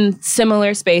are in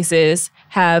similar spaces,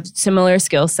 have similar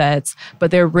skill sets, but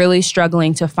they're really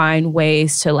struggling to find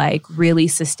ways to like really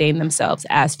sustain themselves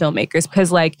as filmmakers.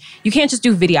 Because like you can't just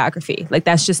do videography. Like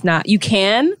that's just not, you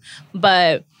can,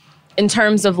 but in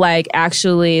terms of like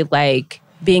actually like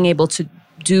being able to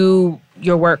do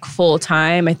your work full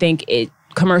time, I think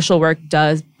commercial work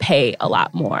does pay a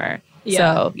lot more. Yeah.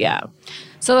 So yeah.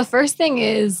 So the first thing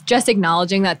is just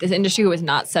acknowledging that this industry was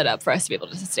not set up for us to be able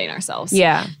to sustain ourselves.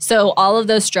 Yeah. So all of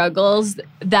those struggles,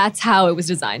 that's how it was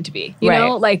designed to be. You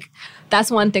know, like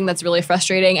that's one thing that's really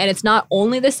frustrating. And it's not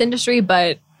only this industry,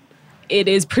 but it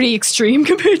is pretty extreme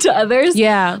compared to others.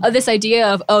 Yeah. Of this idea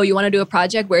of, oh, you want to do a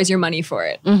project? Where's your money for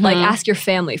it? Like ask your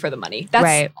family for the money.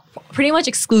 That's pretty much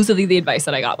exclusively the advice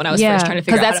that I got when I was first trying to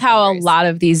figure out because that's how a lot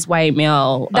of these white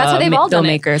male that's how they've all done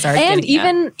filmmakers are and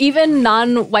getting even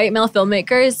non-white male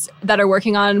filmmakers that are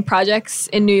working on projects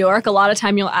in New York, a lot of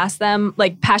time you'll ask them,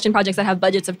 like passion projects that have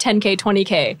budgets of $10K,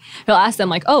 $20K, you'll ask them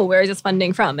like, oh, where is this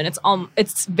funding from? And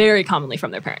it's very commonly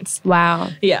from their parents. Wow.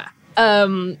 Yeah.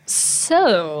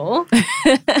 So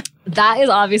that is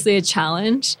obviously a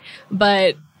challenge,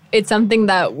 but it's something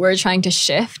that we're trying to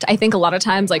shift. I think a lot of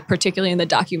times, like particularly in the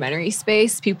documentary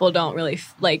space, people don't really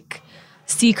like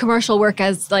see commercial work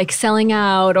as like selling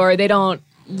out, or they don't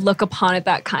look upon it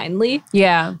that kindly.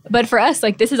 Yeah. But for us,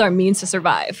 like this is our means to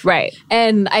survive. Right.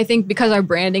 And I think because our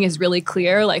branding is really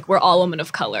clear, like we're all women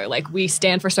of color, like we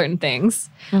stand for certain things.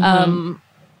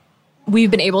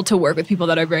 We've been able to work with people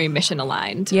that are very mission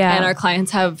aligned. Yeah. And our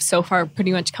clients have so far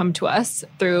pretty much come to us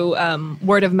through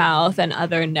word of mouth and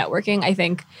other networking. I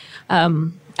think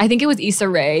it was Issa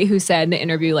Rae who said in an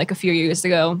interview like a few years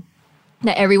ago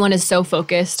that everyone is so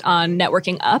focused on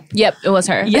networking up. Yep, it was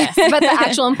her. Yes. But the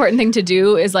actual important thing to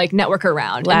do is like network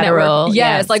around. Lateral.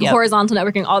 Yes, like horizontal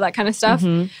networking, all that kind of stuff.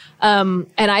 And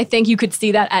I think you could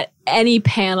see that at any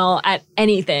panel, at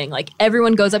anything. Like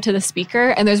everyone goes up to the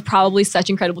speaker and there's probably such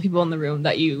incredible people in the room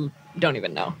that you don't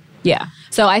even know. Yeah.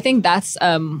 So I think that's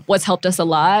what's helped us a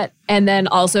lot. And then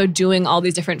also doing all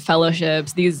these different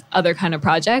fellowships, these other kind of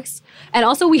projects. And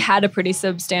also we had a pretty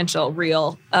substantial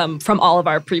reel from all of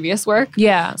our previous work.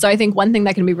 Yeah. So I think one thing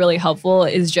that can be really helpful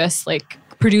is just like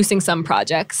producing some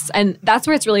projects. And that's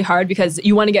where it's really hard because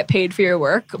you want to get paid for your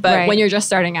work. But when you're just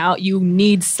starting out, you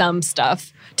need some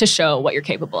stuff to show what you're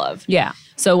capable of. Yeah.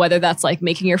 So whether that's like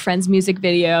making your friend's music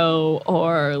video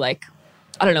or like,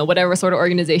 I don't know, whatever sort of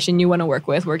organization you want to work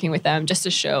with, working with them just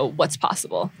to show what's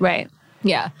possible. Right.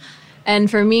 Yeah. And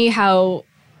for me, how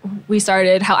I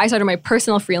started my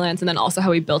personal freelance and then also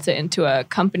how we built it into a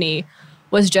company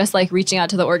was just like reaching out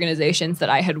to the organizations that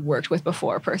I had worked with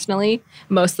before personally,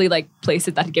 mostly like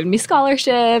places that had given me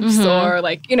scholarships or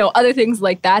like, you know, other things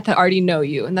like that already know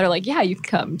you and that are like, yeah, you can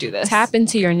come do this. Tap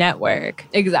into your network.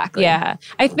 Exactly. Yeah.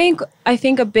 I think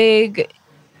a big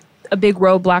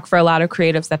roadblock for a lot of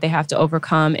creatives that they have to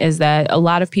overcome is that a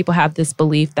lot of people have this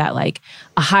belief that like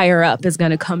a higher up is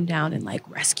going to come down and like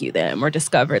rescue them or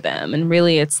discover them. And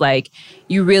really it's like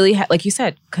you really like you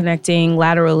said, connecting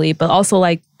laterally, but also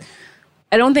like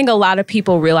I don't think a lot of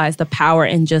people realize the power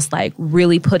in just like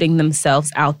really putting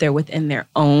themselves out there within their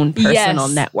own personal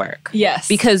network. Yes.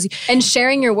 Because and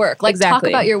sharing your work. Like talk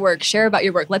about your work, share about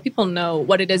your work. Let people know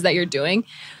what it is that you're doing.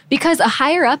 Because a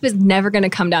higher up is never going to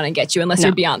come down and get you unless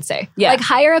you're Beyonce. Yeah. Like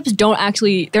higher ups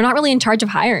they're not really in charge of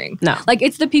hiring. No. Like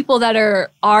it's the people that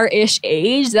are our-ish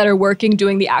age that are working,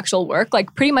 doing the actual work.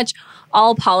 Like pretty much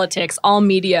all politics, all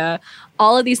media,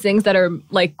 all of these things that are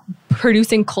like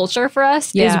producing culture for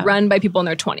us is run by people in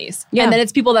their 20s. Yeah. And then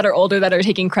it's people that are older that are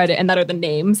taking credit and that are the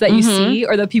names that you see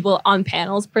or the people on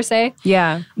panels per se.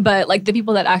 Yeah. But like the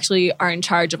people that actually are in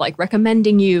charge of like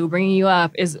recommending you, bringing you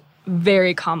up is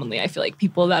very commonly, I feel like,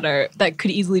 people that could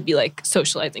easily be like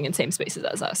socializing in same spaces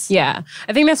as us. Yeah.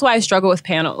 I think that's why I struggle with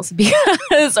panels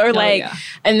because,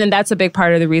 and then that's a big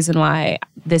part of the reason why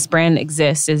this brand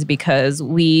exists is because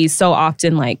we so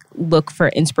often like look for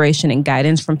inspiration and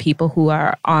guidance from people who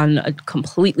are on a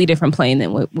completely different plane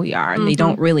than what we are. And they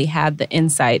don't really have the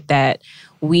insight that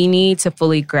we need to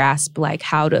fully grasp like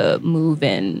how to move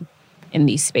in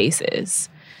these spaces.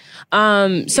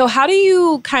 So how do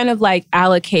you kind of like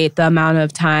allocate the amount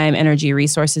of time, energy,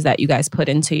 resources that you guys put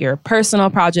into your personal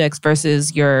projects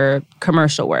versus your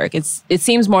commercial work? It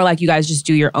seems more like you guys just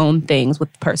do your own things with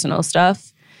personal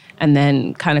stuff and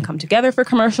then kind of come together for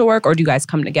commercial work, or do you guys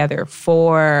come together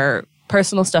for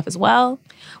personal stuff as well?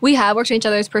 We have worked on each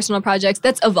other's personal projects.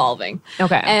 That's evolving.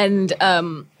 Okay. And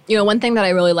one thing that I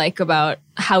really like about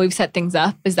how we've set things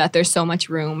up is that there's so much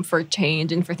room for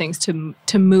change and for things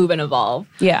to move and evolve.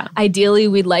 Yeah. Ideally,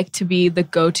 we'd like to be the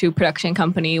go-to production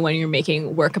company when you're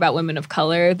making work about women of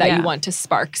color that you want to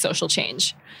spark social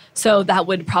change. So that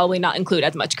would probably not include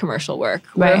as much commercial work.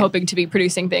 We're hoping to be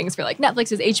producing things for like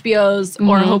Netflix's, HBO's,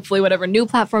 or hopefully whatever new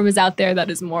platform is out there that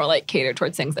is more like catered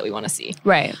towards things that we want to see.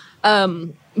 Right.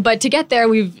 But to get there,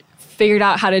 we've figured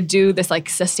out how to do this like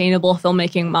sustainable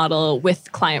filmmaking model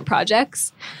with client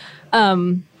projects.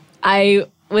 I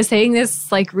was saying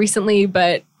this like recently,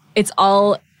 but it's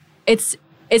not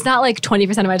like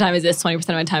 20% of my time is this, 20% of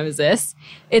my time is this.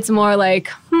 It's more like,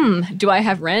 do I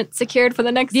have rent secured for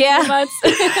the next few months?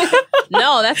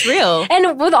 No, that's real.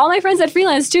 And with all my friends that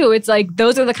freelance too, it's like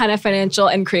those are the kind of financial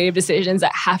and creative decisions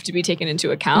that have to be taken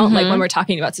into account. Like when we're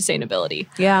talking about sustainability.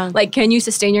 Yeah. Like, can you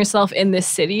sustain yourself in this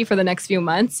city for the next few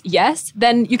months? Yes.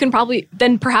 Then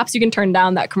perhaps you can turn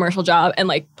down that commercial job and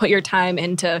like put your time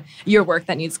into your work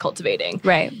that needs cultivating.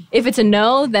 Right. If it's a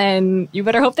no, then you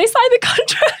better hope they sign the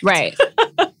contract. Right.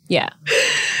 Yeah.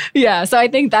 Yeah. So I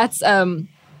think that's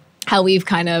how we've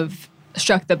kind of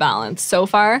struck the balance so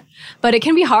far. But it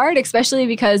can be hard, especially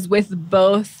because with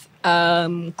both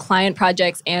client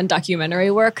projects and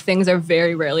documentary work, things are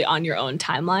very rarely on your own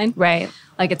timeline. Right.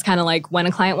 Like it's kind of like when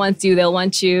a client wants you, they'll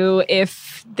want you.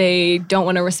 If they don't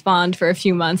want to respond for a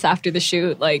few months after the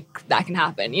shoot, like that can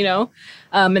happen, you know?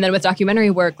 And then with documentary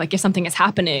work, like if something is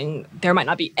happening, there might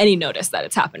not be any notice that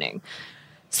it's happening.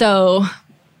 So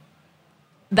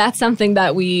that's something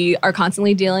that we are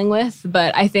constantly dealing with.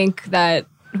 But I think that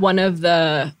one of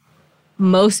the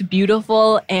most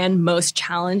beautiful and most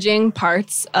challenging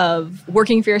parts of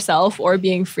working for yourself or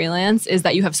being freelance is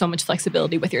that you have so much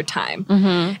flexibility with your time.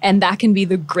 And that can be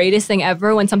the greatest thing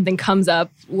ever when something comes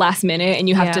up last minute and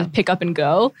you have to pick up and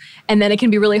go. And then it can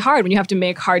be really hard when you have to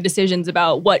make hard decisions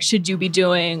about what should you be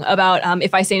doing, about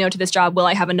if I say no to this job, will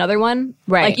I have another one?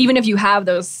 Right. Like even if you have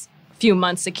those few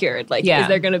months secured, like is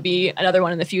there going to be another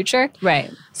one in the future?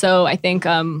 Right. So I think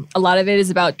a lot of it is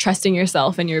about trusting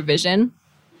yourself and your vision,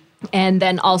 and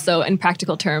then also in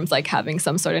practical terms like having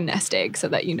some sort of nest egg so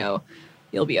that you know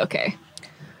you'll be okay.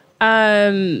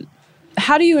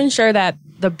 How do you ensure that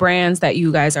the brands that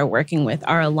you guys are working with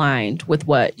are aligned with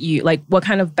what you like? What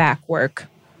kind of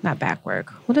not back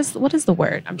work. What is the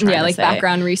word I'm trying to say?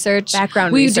 Background research.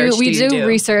 We do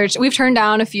research. We've turned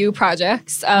down a few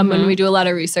projects when we do a lot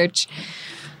of research.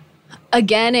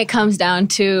 Again, it comes down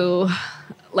to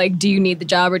like, do you need the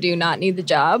job or do you not need the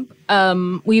job?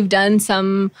 We've done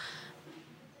some.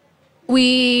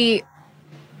 We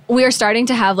are starting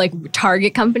to have like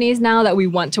target companies now that we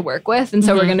want to work with. And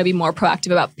so we're going to be more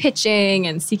proactive about pitching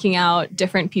and seeking out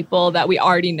different people that we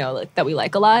already know that we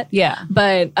like a lot. Yeah.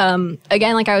 But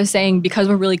again, like I was saying, because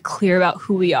we're really clear about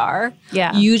who we are,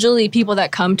 usually people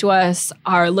that come to us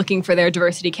are looking for their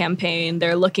diversity campaign.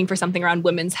 They're looking for something around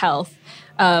women's health.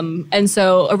 And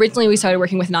so originally we started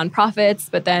working with nonprofits,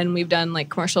 but then we've done like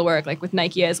commercial work, like with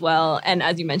Nike as well. And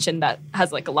as you mentioned, that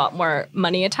has like a lot more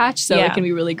money attached. So it can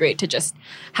be really great to just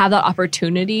have that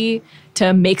opportunity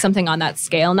to make something on that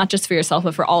scale, not just for yourself,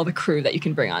 but for all the crew that you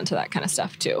can bring onto that kind of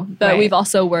stuff too. But we've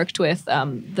also worked with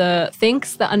the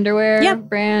Thinx, the underwear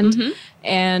brand,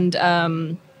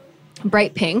 and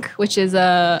Bright Pink, which is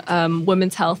a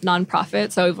women's health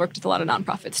nonprofit. So we've worked with a lot of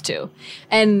nonprofits too.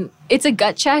 And it's a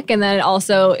gut check. And then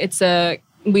also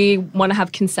we want to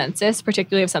have consensus,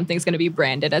 particularly if something's going to be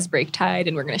branded as Break Tide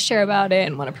and we're going to share about it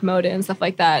and want to promote it and stuff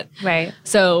like that. Right.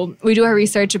 So we do our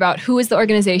research about who is the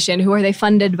organization, who are they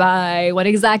funded by, what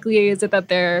exactly is it that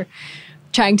they're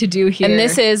trying to do here. And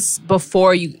this is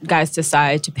before you guys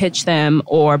decide to pitch them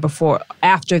or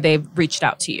after they've reached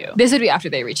out to you? This would be after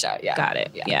they reached out, yeah. Got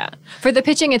it, yeah. For the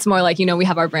pitching, it's more like, we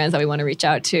have our brands that we want to reach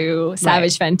out to.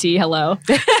 Savage Fenty, hello.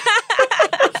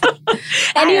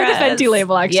 Any of the Fenty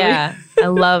label, actually. Yeah, I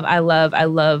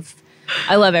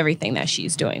love everything that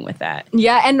she's doing with that.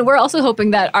 Yeah, and we're also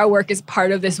hoping that our work is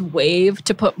part of this wave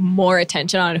to put more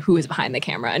attention on who is behind the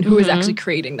camera and who is actually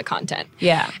creating the content.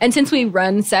 Yeah. And since we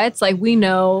run sets, like we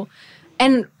know,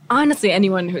 and honestly,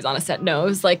 anyone who's on a set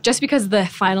knows, like just because the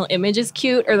final image is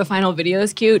cute or the final video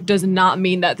is cute does not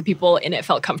mean that the people in it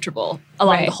felt comfortable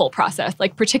along the whole process.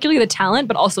 Like particularly the talent,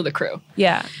 but also the crew.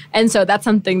 Yeah. And so that's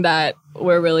something that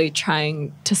we're really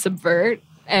trying to subvert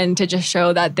and to just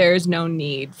show that there's no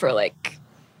need for like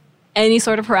any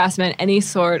sort of harassment, any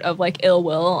sort of like ill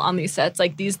will on these sets.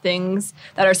 Like these things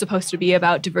that are supposed to be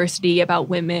about diversity, about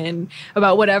women,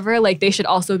 about whatever, like they should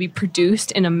also be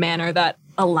produced in a manner that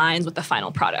aligns with the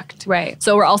final product. Right.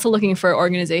 So we're also looking for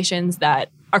organizations that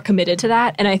are committed to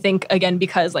that. And I think, again,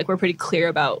 because like we're pretty clear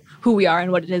about who we are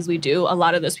and what it is we do, a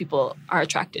lot of those people are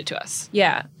attracted to us.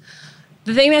 Yeah.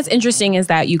 The thing that's interesting is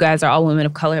that you guys are all women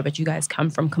of color, but you guys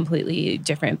come from completely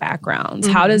different backgrounds.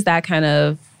 How does that kind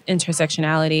of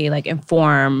intersectionality like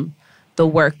inform the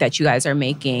work that you guys are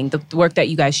making, the work that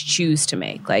you guys choose to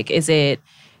make? Like, is it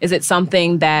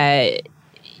something that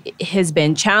has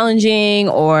been challenging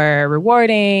or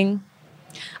rewarding?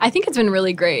 I think it's been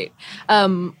really great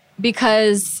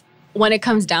because when it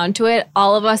comes down to it,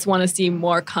 all of us want to see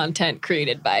more content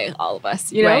created by all of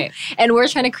us, you know? Right. And we're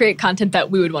trying to create content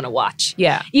that we would want to watch.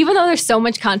 Yeah. Even though there's so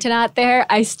much content out there,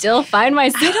 I still find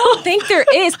myself... I don't think there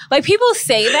is. Like, people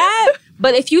say that,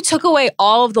 but if you took away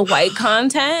all of the white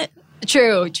content...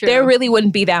 True. There really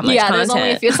wouldn't be that much content. Yeah, there's only...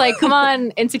 It feels like, come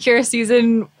on, Insecure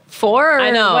season 4?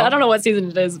 I know. I don't know what season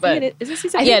it is, but... Is it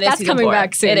season 4? I think that's coming 4.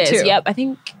 back soon, It is, too. Yep. I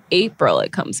think April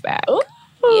it comes back. Ooh,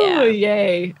 yeah.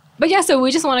 Yay. But yeah, so we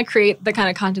just want to create the kind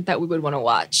of content that we would want to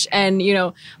watch. And,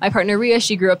 my partner Ria,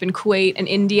 she grew up in Kuwait and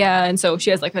India. And so she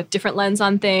has like a different lens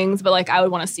on things. But like I would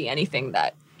want to see anything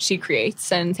that she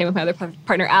creates. And same with my other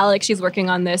partner, Alex. She's working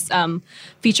on this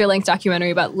feature-length documentary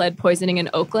about lead poisoning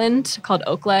in Oakland called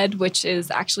Oaklead, which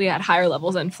is actually at higher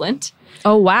levels than Flint.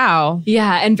 Oh, wow.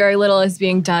 Yeah, and very little is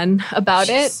being done about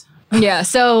it. Yeah,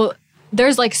 so...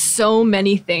 There's like so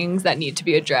many things that need to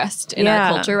be addressed in our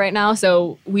culture right now.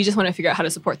 So we just want to figure out how to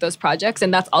support those projects.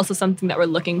 And that's also something that we're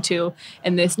looking to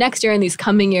in this next year and these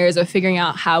coming years of figuring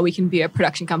out how we can be a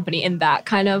production company in that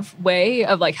kind of way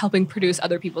of like helping produce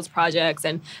other people's projects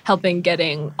and helping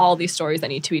getting all these stories that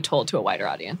need to be told to a wider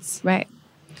audience. Right.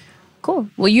 Cool.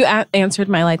 Well, you answered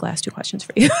my last 2 questions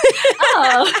for you.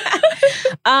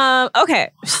 Oh.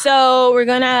 Okay. So we're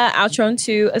going to outro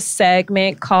into a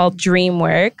segment called Dream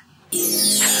Work.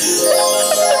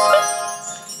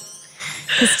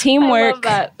 Because teamwork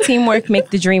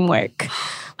make the dream work.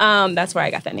 That's where I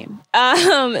got that name.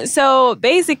 So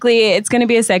basically, it's going to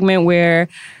be a segment where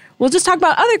we'll just talk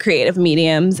about other creative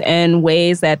mediums and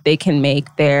ways that they can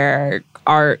make their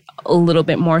art a little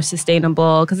bit more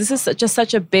sustainable. Because this is just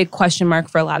such a big question mark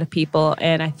for a lot of people.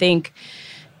 And I think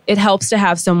it helps to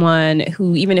have someone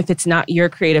who, even if it's not your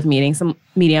creative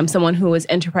medium, someone who is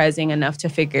enterprising enough to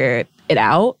figure it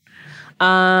out.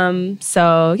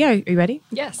 So yeah, are you ready?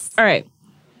 Yes. All right.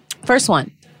 First one,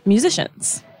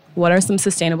 musicians. What are some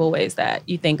sustainable ways that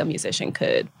you think a musician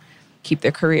could keep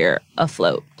their career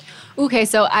afloat? Okay,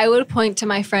 so I would point to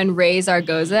my friend Ray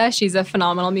Zaragoza. She's a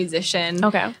phenomenal musician.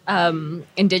 Okay.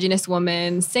 Indigenous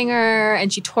woman, singer,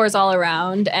 and she tours all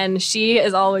around. And she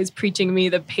is always preaching me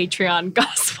the Patreon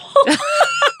gospel.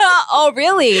 Oh,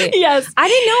 really? Yes. I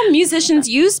didn't know musicians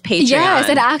use Patreon. Yes,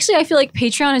 and actually I feel like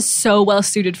Patreon is so well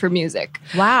suited for music.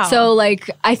 Wow. So like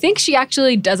I think she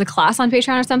actually does a class on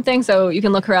Patreon or something, so you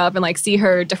can look her up and like see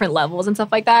her different levels and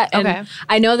stuff like that. And okay.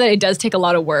 I know that it does take a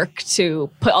lot of work to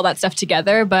put all that stuff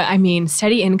together, but I mean,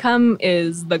 steady income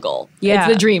is the goal. Yeah.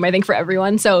 It's the dream, I think, for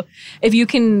everyone. So if you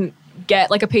can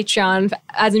get like a Patreon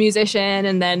as a musician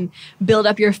and then build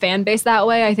up your fan base that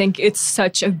way, I think it's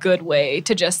such a good way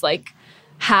to just like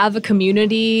have a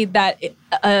community that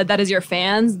is your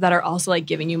fans that are also like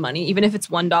giving you money. Even if it's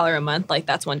 $1 a month, like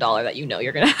that's $1 that you know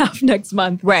you're going to have next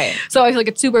month. Right. So I feel like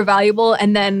it's super valuable.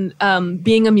 And then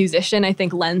being a musician, I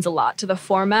think lends a lot to the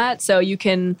format. So you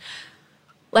can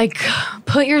like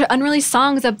put your unreleased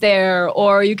songs up there,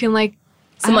 or you can like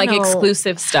some like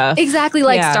exclusive stuff. Exactly.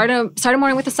 Like start a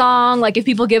morning with a song. Like if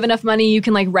people give enough money, you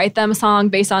can like write them a song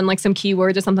based on like some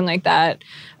keywords or something like that.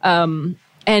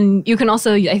 And you can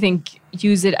also, I think,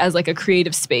 use it as like a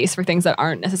creative space for things that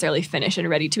aren't necessarily finished and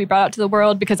ready to be brought out to the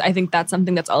world, because I think that's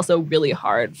something that's also really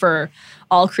hard for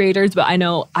all creators. But I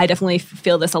know I definitely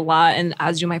feel this a lot, and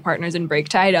as do my partners in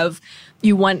Breaktide, of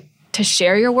you want to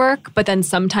share your work, but then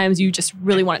sometimes you just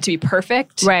really want it to be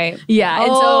perfect. Right. Yeah.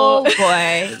 Oh, and so,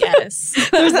 boy, yes.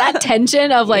 There's that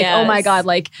tension of like, oh my God,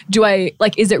 like,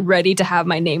 is it ready to have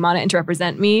my name on it and to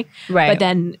represent me? Right. But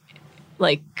then,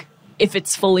 like, if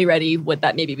it's fully ready, would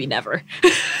that maybe be never?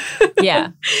 Yeah.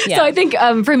 So I think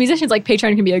for musicians, like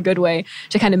Patreon can be a good way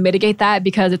to kind of mitigate that,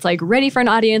 because it's like ready for an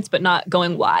audience, but not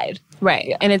going wide. Right.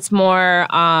 Yeah. And it's more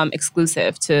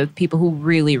exclusive to people who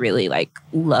really, really like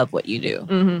love what you do.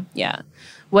 Mm-hmm. Yeah.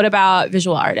 What about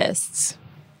visual artists?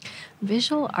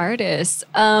 Visual artists.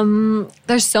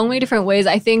 There's so many different ways.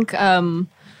 I think I've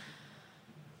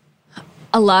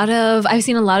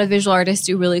seen a lot of visual artists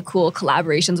do really cool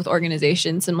collaborations with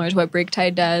organizations similar to what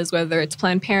Breaktide does, whether it's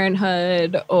Planned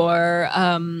Parenthood or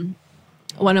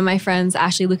one of my friends,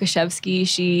 Ashley Lukashevsky,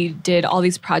 she did all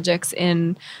these projects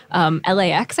in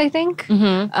LAX, I think.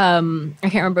 Mm-hmm. I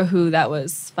can't remember who that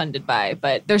was funded by,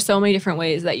 but there's so many different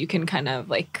ways that you can kind of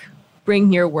like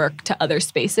bring your work to other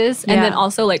spaces. And then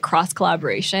also like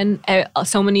cross-collaboration.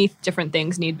 So many different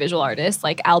things need visual artists,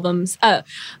 like albums.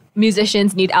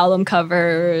 Musicians need album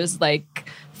covers, like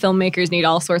filmmakers need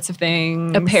all sorts of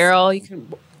things. Apparel, you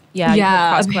can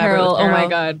apparel. Oh my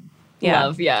God.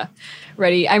 Love,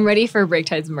 Ready. I'm ready for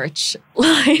Breaktide's merch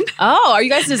line. Oh, are you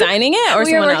guys designing it or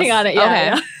we are working on it?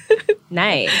 Yeah. Okay.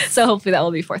 Nice. So hopefully that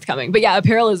will be forthcoming. But yeah,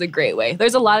 apparel is a great way.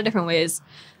 There's a lot of different ways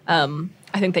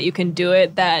I think that you can do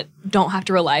it that don't have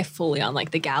to rely fully on like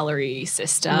the gallery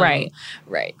system. Right.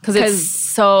 Because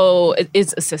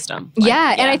it's a system.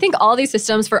 Like, and I think all these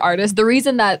systems for artists, the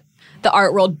reason that the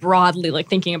art world broadly, like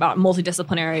thinking about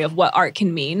multidisciplinary of what art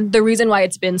can mean, the reason why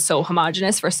it's been so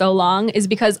homogenous for so long is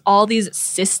because all these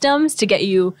systems to get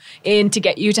you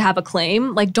to have a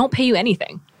claim, like don't pay you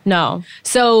anything. No.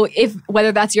 So if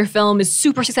whether that's your film is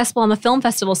super successful on the film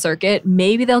festival circuit,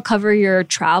 maybe they'll cover your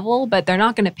travel, but they're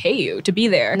not going to pay you to be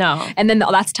there. No. And then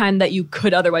that's time that you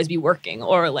could otherwise be working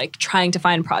or like trying to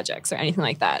find projects or anything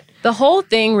like that. The whole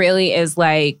thing really is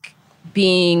like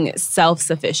being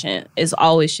self-sufficient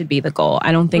should be the goal.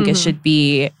 I don't think it should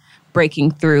be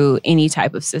breaking through any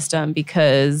type of system,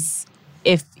 because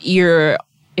if you're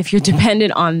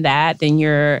dependent on that, then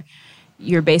you're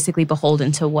basically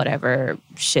beholden to whatever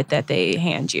shit that they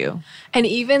hand you. And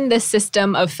even the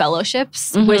system of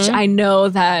fellowships, which I know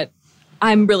that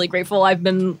I'm really grateful. I've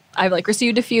like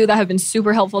received a few that have been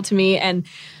super helpful to me. And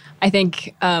I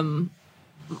think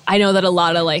I know that a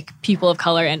lot of like people of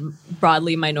color and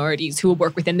broadly minorities who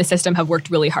work within the system have worked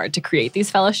really hard to create these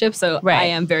fellowships. So I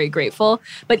am very grateful.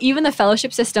 But even the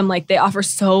fellowship system, like they offer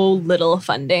so little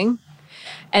funding.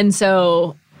 And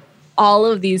so all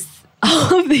of these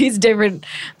different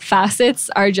facets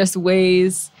are just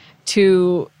ways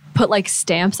to put like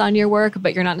stamps on your work,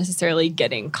 but you're not necessarily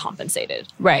getting compensated.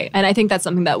 Right. And I think that's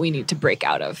something that we need to break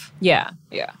out of. Yeah.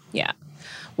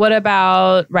 What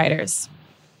about writers?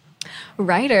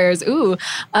 Writers.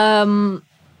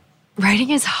 Writing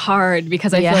is hard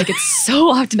because I feel like it's so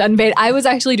often unpaid. I was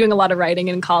actually doing a lot of writing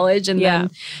in college, and then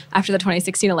after the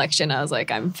 2016 election, I was like,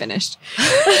 I'm finished.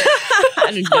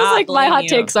 I was like, my hot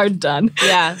takes are done.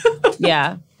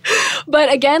 Yeah.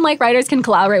 But again, like writers can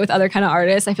collaborate with other kind of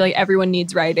artists. I feel like everyone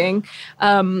needs writing.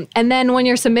 And then when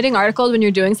you're submitting articles, when you're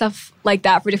doing stuff like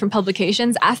that for different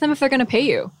publications, ask them if they're going to pay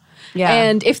you. Yeah.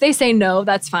 And if they say no,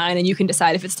 that's fine. And you can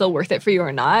decide if it's still worth it for you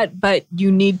or not. But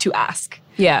you need to ask.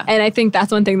 Yeah. And I think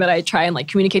that's one thing that I try and like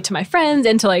communicate to my friends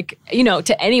and to like,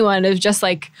 to anyone, is just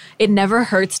like, it never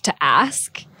hurts to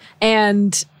ask.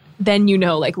 And then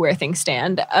like where things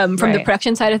stand. From the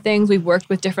production side of things, we've worked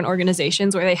with different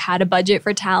organizations where they had a budget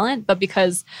for talent, but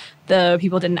because the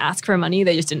people didn't ask for money,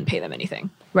 they just didn't pay them anything.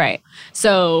 Right.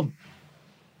 So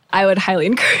I would highly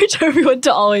encourage everyone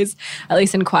to always at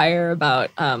least inquire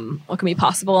about what can be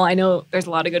possible. I know there's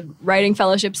a lot of good writing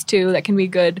fellowships too that can be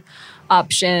good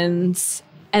options.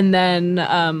 And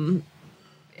then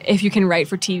if you can write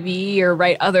for TV or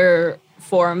write other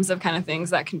forms of kind of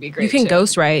things, that can be great. You can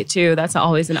ghostwrite too. That's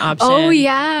always an option. Oh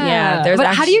yeah. Yeah.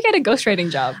 But how do you get a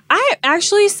ghostwriting job? I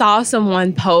actually saw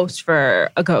someone post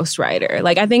for a ghostwriter.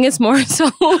 Like I think it's more so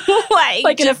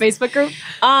like in a Facebook group?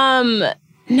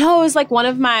 No, it was like one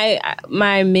of my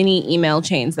mini email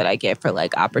chains that I get for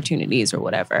like opportunities or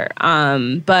whatever.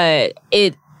 But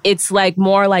it's like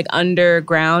more like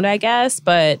underground, I guess.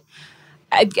 But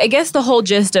I guess the whole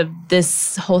gist of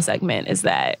this whole segment is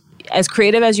that as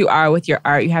creative as you are with your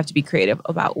art, you have to be creative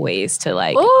about ways to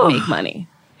like make money.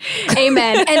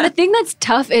 Amen. And the thing that's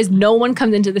tough is no one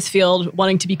comes into this field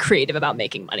wanting to be creative about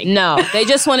making money. No, they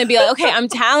just want to be like, okay, I'm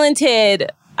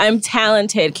talented.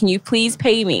 Can you please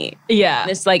pay me? Yeah.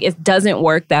 And it's like, it doesn't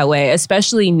work that way,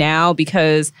 especially now,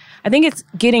 because I think it's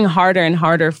getting harder and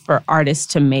harder for artists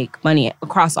to make money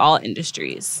across all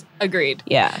industries. Agreed.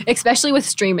 Yeah. Especially with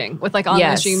streaming, with like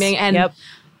online streaming. And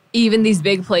even these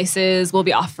big places will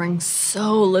be offering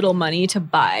so little money to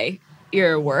buy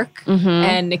your work.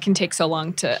 And it can take so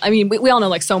long to, I mean, we all know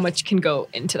like so much can go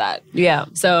into that. Yeah.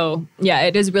 So yeah,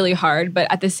 it is really hard.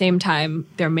 But at the same time,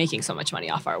 they're making so much money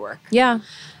off our work. Yeah.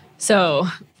 So,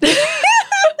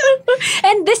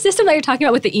 and this system that you're talking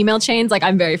about with the email chains, like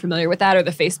I'm very familiar with that, or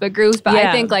the Facebook groups. But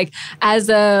I think like as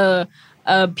a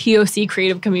POC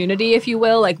creative community, if you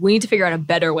will, like we need to figure out a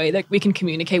better way that we can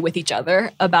communicate with each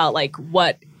other about like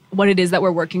what it is that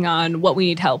we're working on, what we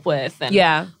need help with,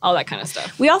 and all that kind of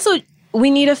stuff. We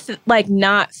need to like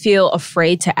not feel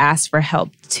afraid to ask for help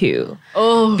too.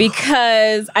 Oh,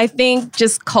 because I think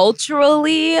just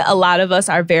culturally, a lot of us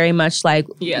are very much like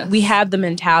we have the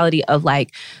mentality of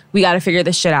like we got to figure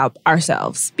this shit out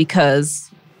ourselves because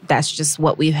that's just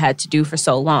what we've had to do for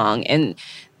so long. And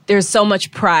there's so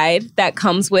much pride that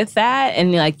comes with that,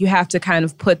 and like you have to kind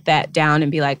of put that down and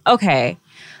be like, okay,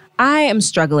 I am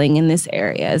struggling in this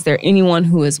area. Is there anyone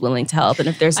who is willing to help? And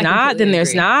if there's not, then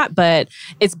there's not. But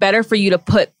it's better for you to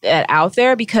put that out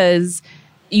there because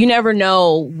you never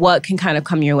know what can kind of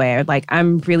come your way. Like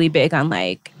I'm really big on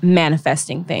like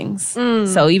manifesting things.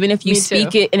 So even if you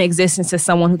speak it in existence to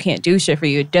someone who can't do shit for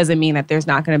you, it doesn't mean that there's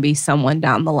not going to be someone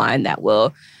down the line that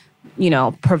will, you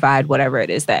know, provide whatever it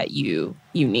is that you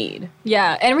need.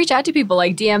 Yeah. And reach out to people,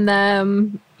 like DM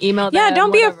them, email them. Yeah,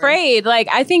 don't be afraid. Like,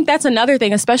 I think that's another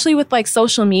thing, especially with like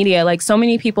social media. Like, so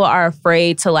many people are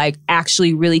afraid to like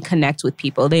actually really connect with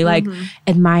people. They like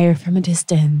admire from a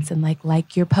distance and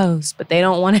like your post, but they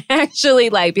don't want to actually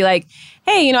like be like,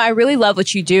 hey, you know, I really love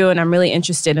what you do and I'm really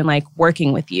interested in like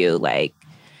working with you. Like,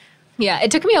 yeah,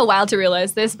 it took me a while to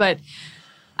realize this, but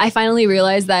I finally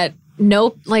realized that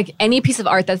like any piece of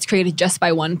art that's created just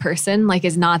by one person like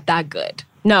is not that good.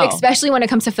 No. Especially when it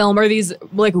comes to film or these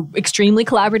like extremely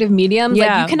collaborative mediums.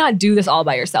 Yeah. Like you cannot do this all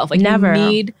by yourself. Like Never. You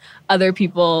need other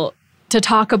people to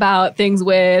talk about things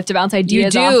with, to bounce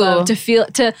ideas off of,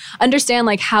 to understand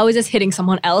like how is this hitting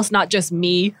someone else, not just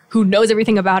me who knows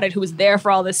everything about it, who was there for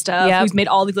all this stuff, who's made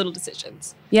all these little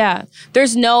decisions. Yeah.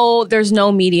 There's no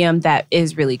medium that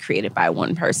is really created by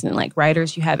one person. Like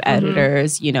writers, you have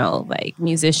editors, you know, like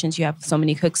musicians, you have so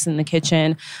many cooks in the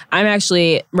kitchen. I'm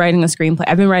actually writing a screenplay.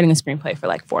 I've been writing a screenplay for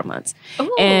like 4 months.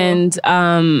 Ooh. And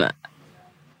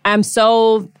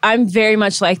I'm very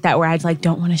much like that where I like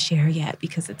don't want to share yet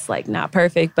because it's like not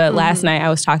perfect. But last night I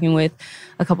was talking with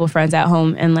a couple of friends at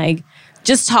home and like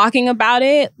just talking about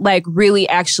it like really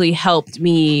actually helped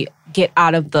me get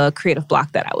out of the creative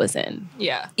block that I was in.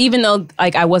 Yeah. Even though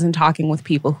like I wasn't talking with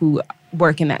people who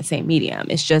work in that same medium.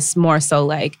 It's just more so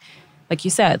like you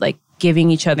said, like giving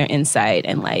each other insight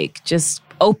and like just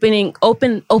open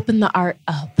the art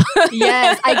up.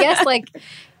 Yes. I guess like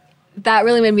that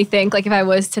really made me think, like if I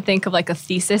was to think of like a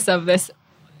thesis of this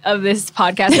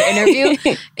podcast or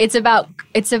interview, it's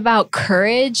about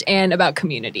courage and about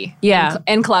community. Yeah.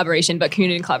 And collaboration, but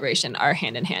community and collaboration are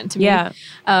hand in hand to me. Yeah.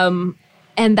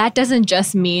 And that doesn't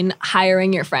just mean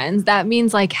hiring your friends. That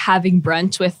means like having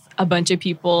brunch with a bunch of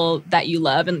people that you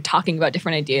love and talking about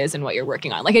different ideas and what you're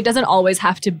working on. Like it doesn't always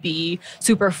have to be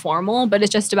super formal, but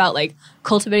it's just about like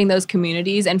cultivating those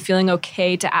communities and feeling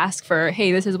okay to ask for,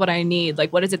 hey, this is what I need.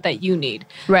 Like, what is it that you need?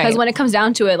 Right. Because when it comes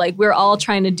down to it, like we're all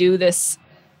trying to do this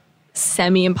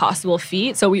semi-impossible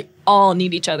feat. So we all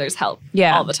need each other's help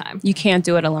all the time. You can't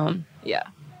do it alone. Yeah.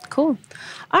 Cool.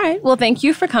 All right. Well, thank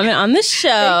you for coming on the show.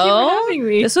 Thank you for having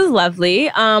me. This was lovely.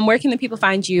 Where can the people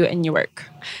find you and your work?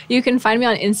 You can find me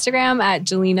on Instagram at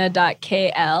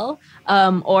jelena.kl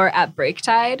or at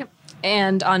Breaktide,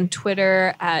 and on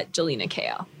Twitter at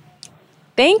JelenaKL.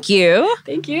 Thank you.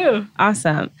 Thank you.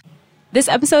 Awesome. This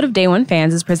episode of Day One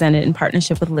Fans is presented in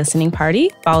partnership with Listening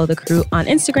Party. Follow the crew on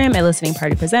Instagram at Listening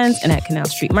Party Presents and at Canal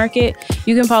Street Market.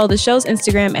 You can follow the show's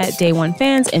Instagram at Day One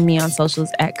Fans and me on socials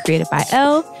at Created by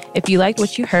Elle. If you liked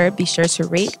what you heard, be sure to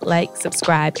rate, like,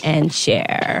 subscribe, and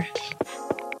share.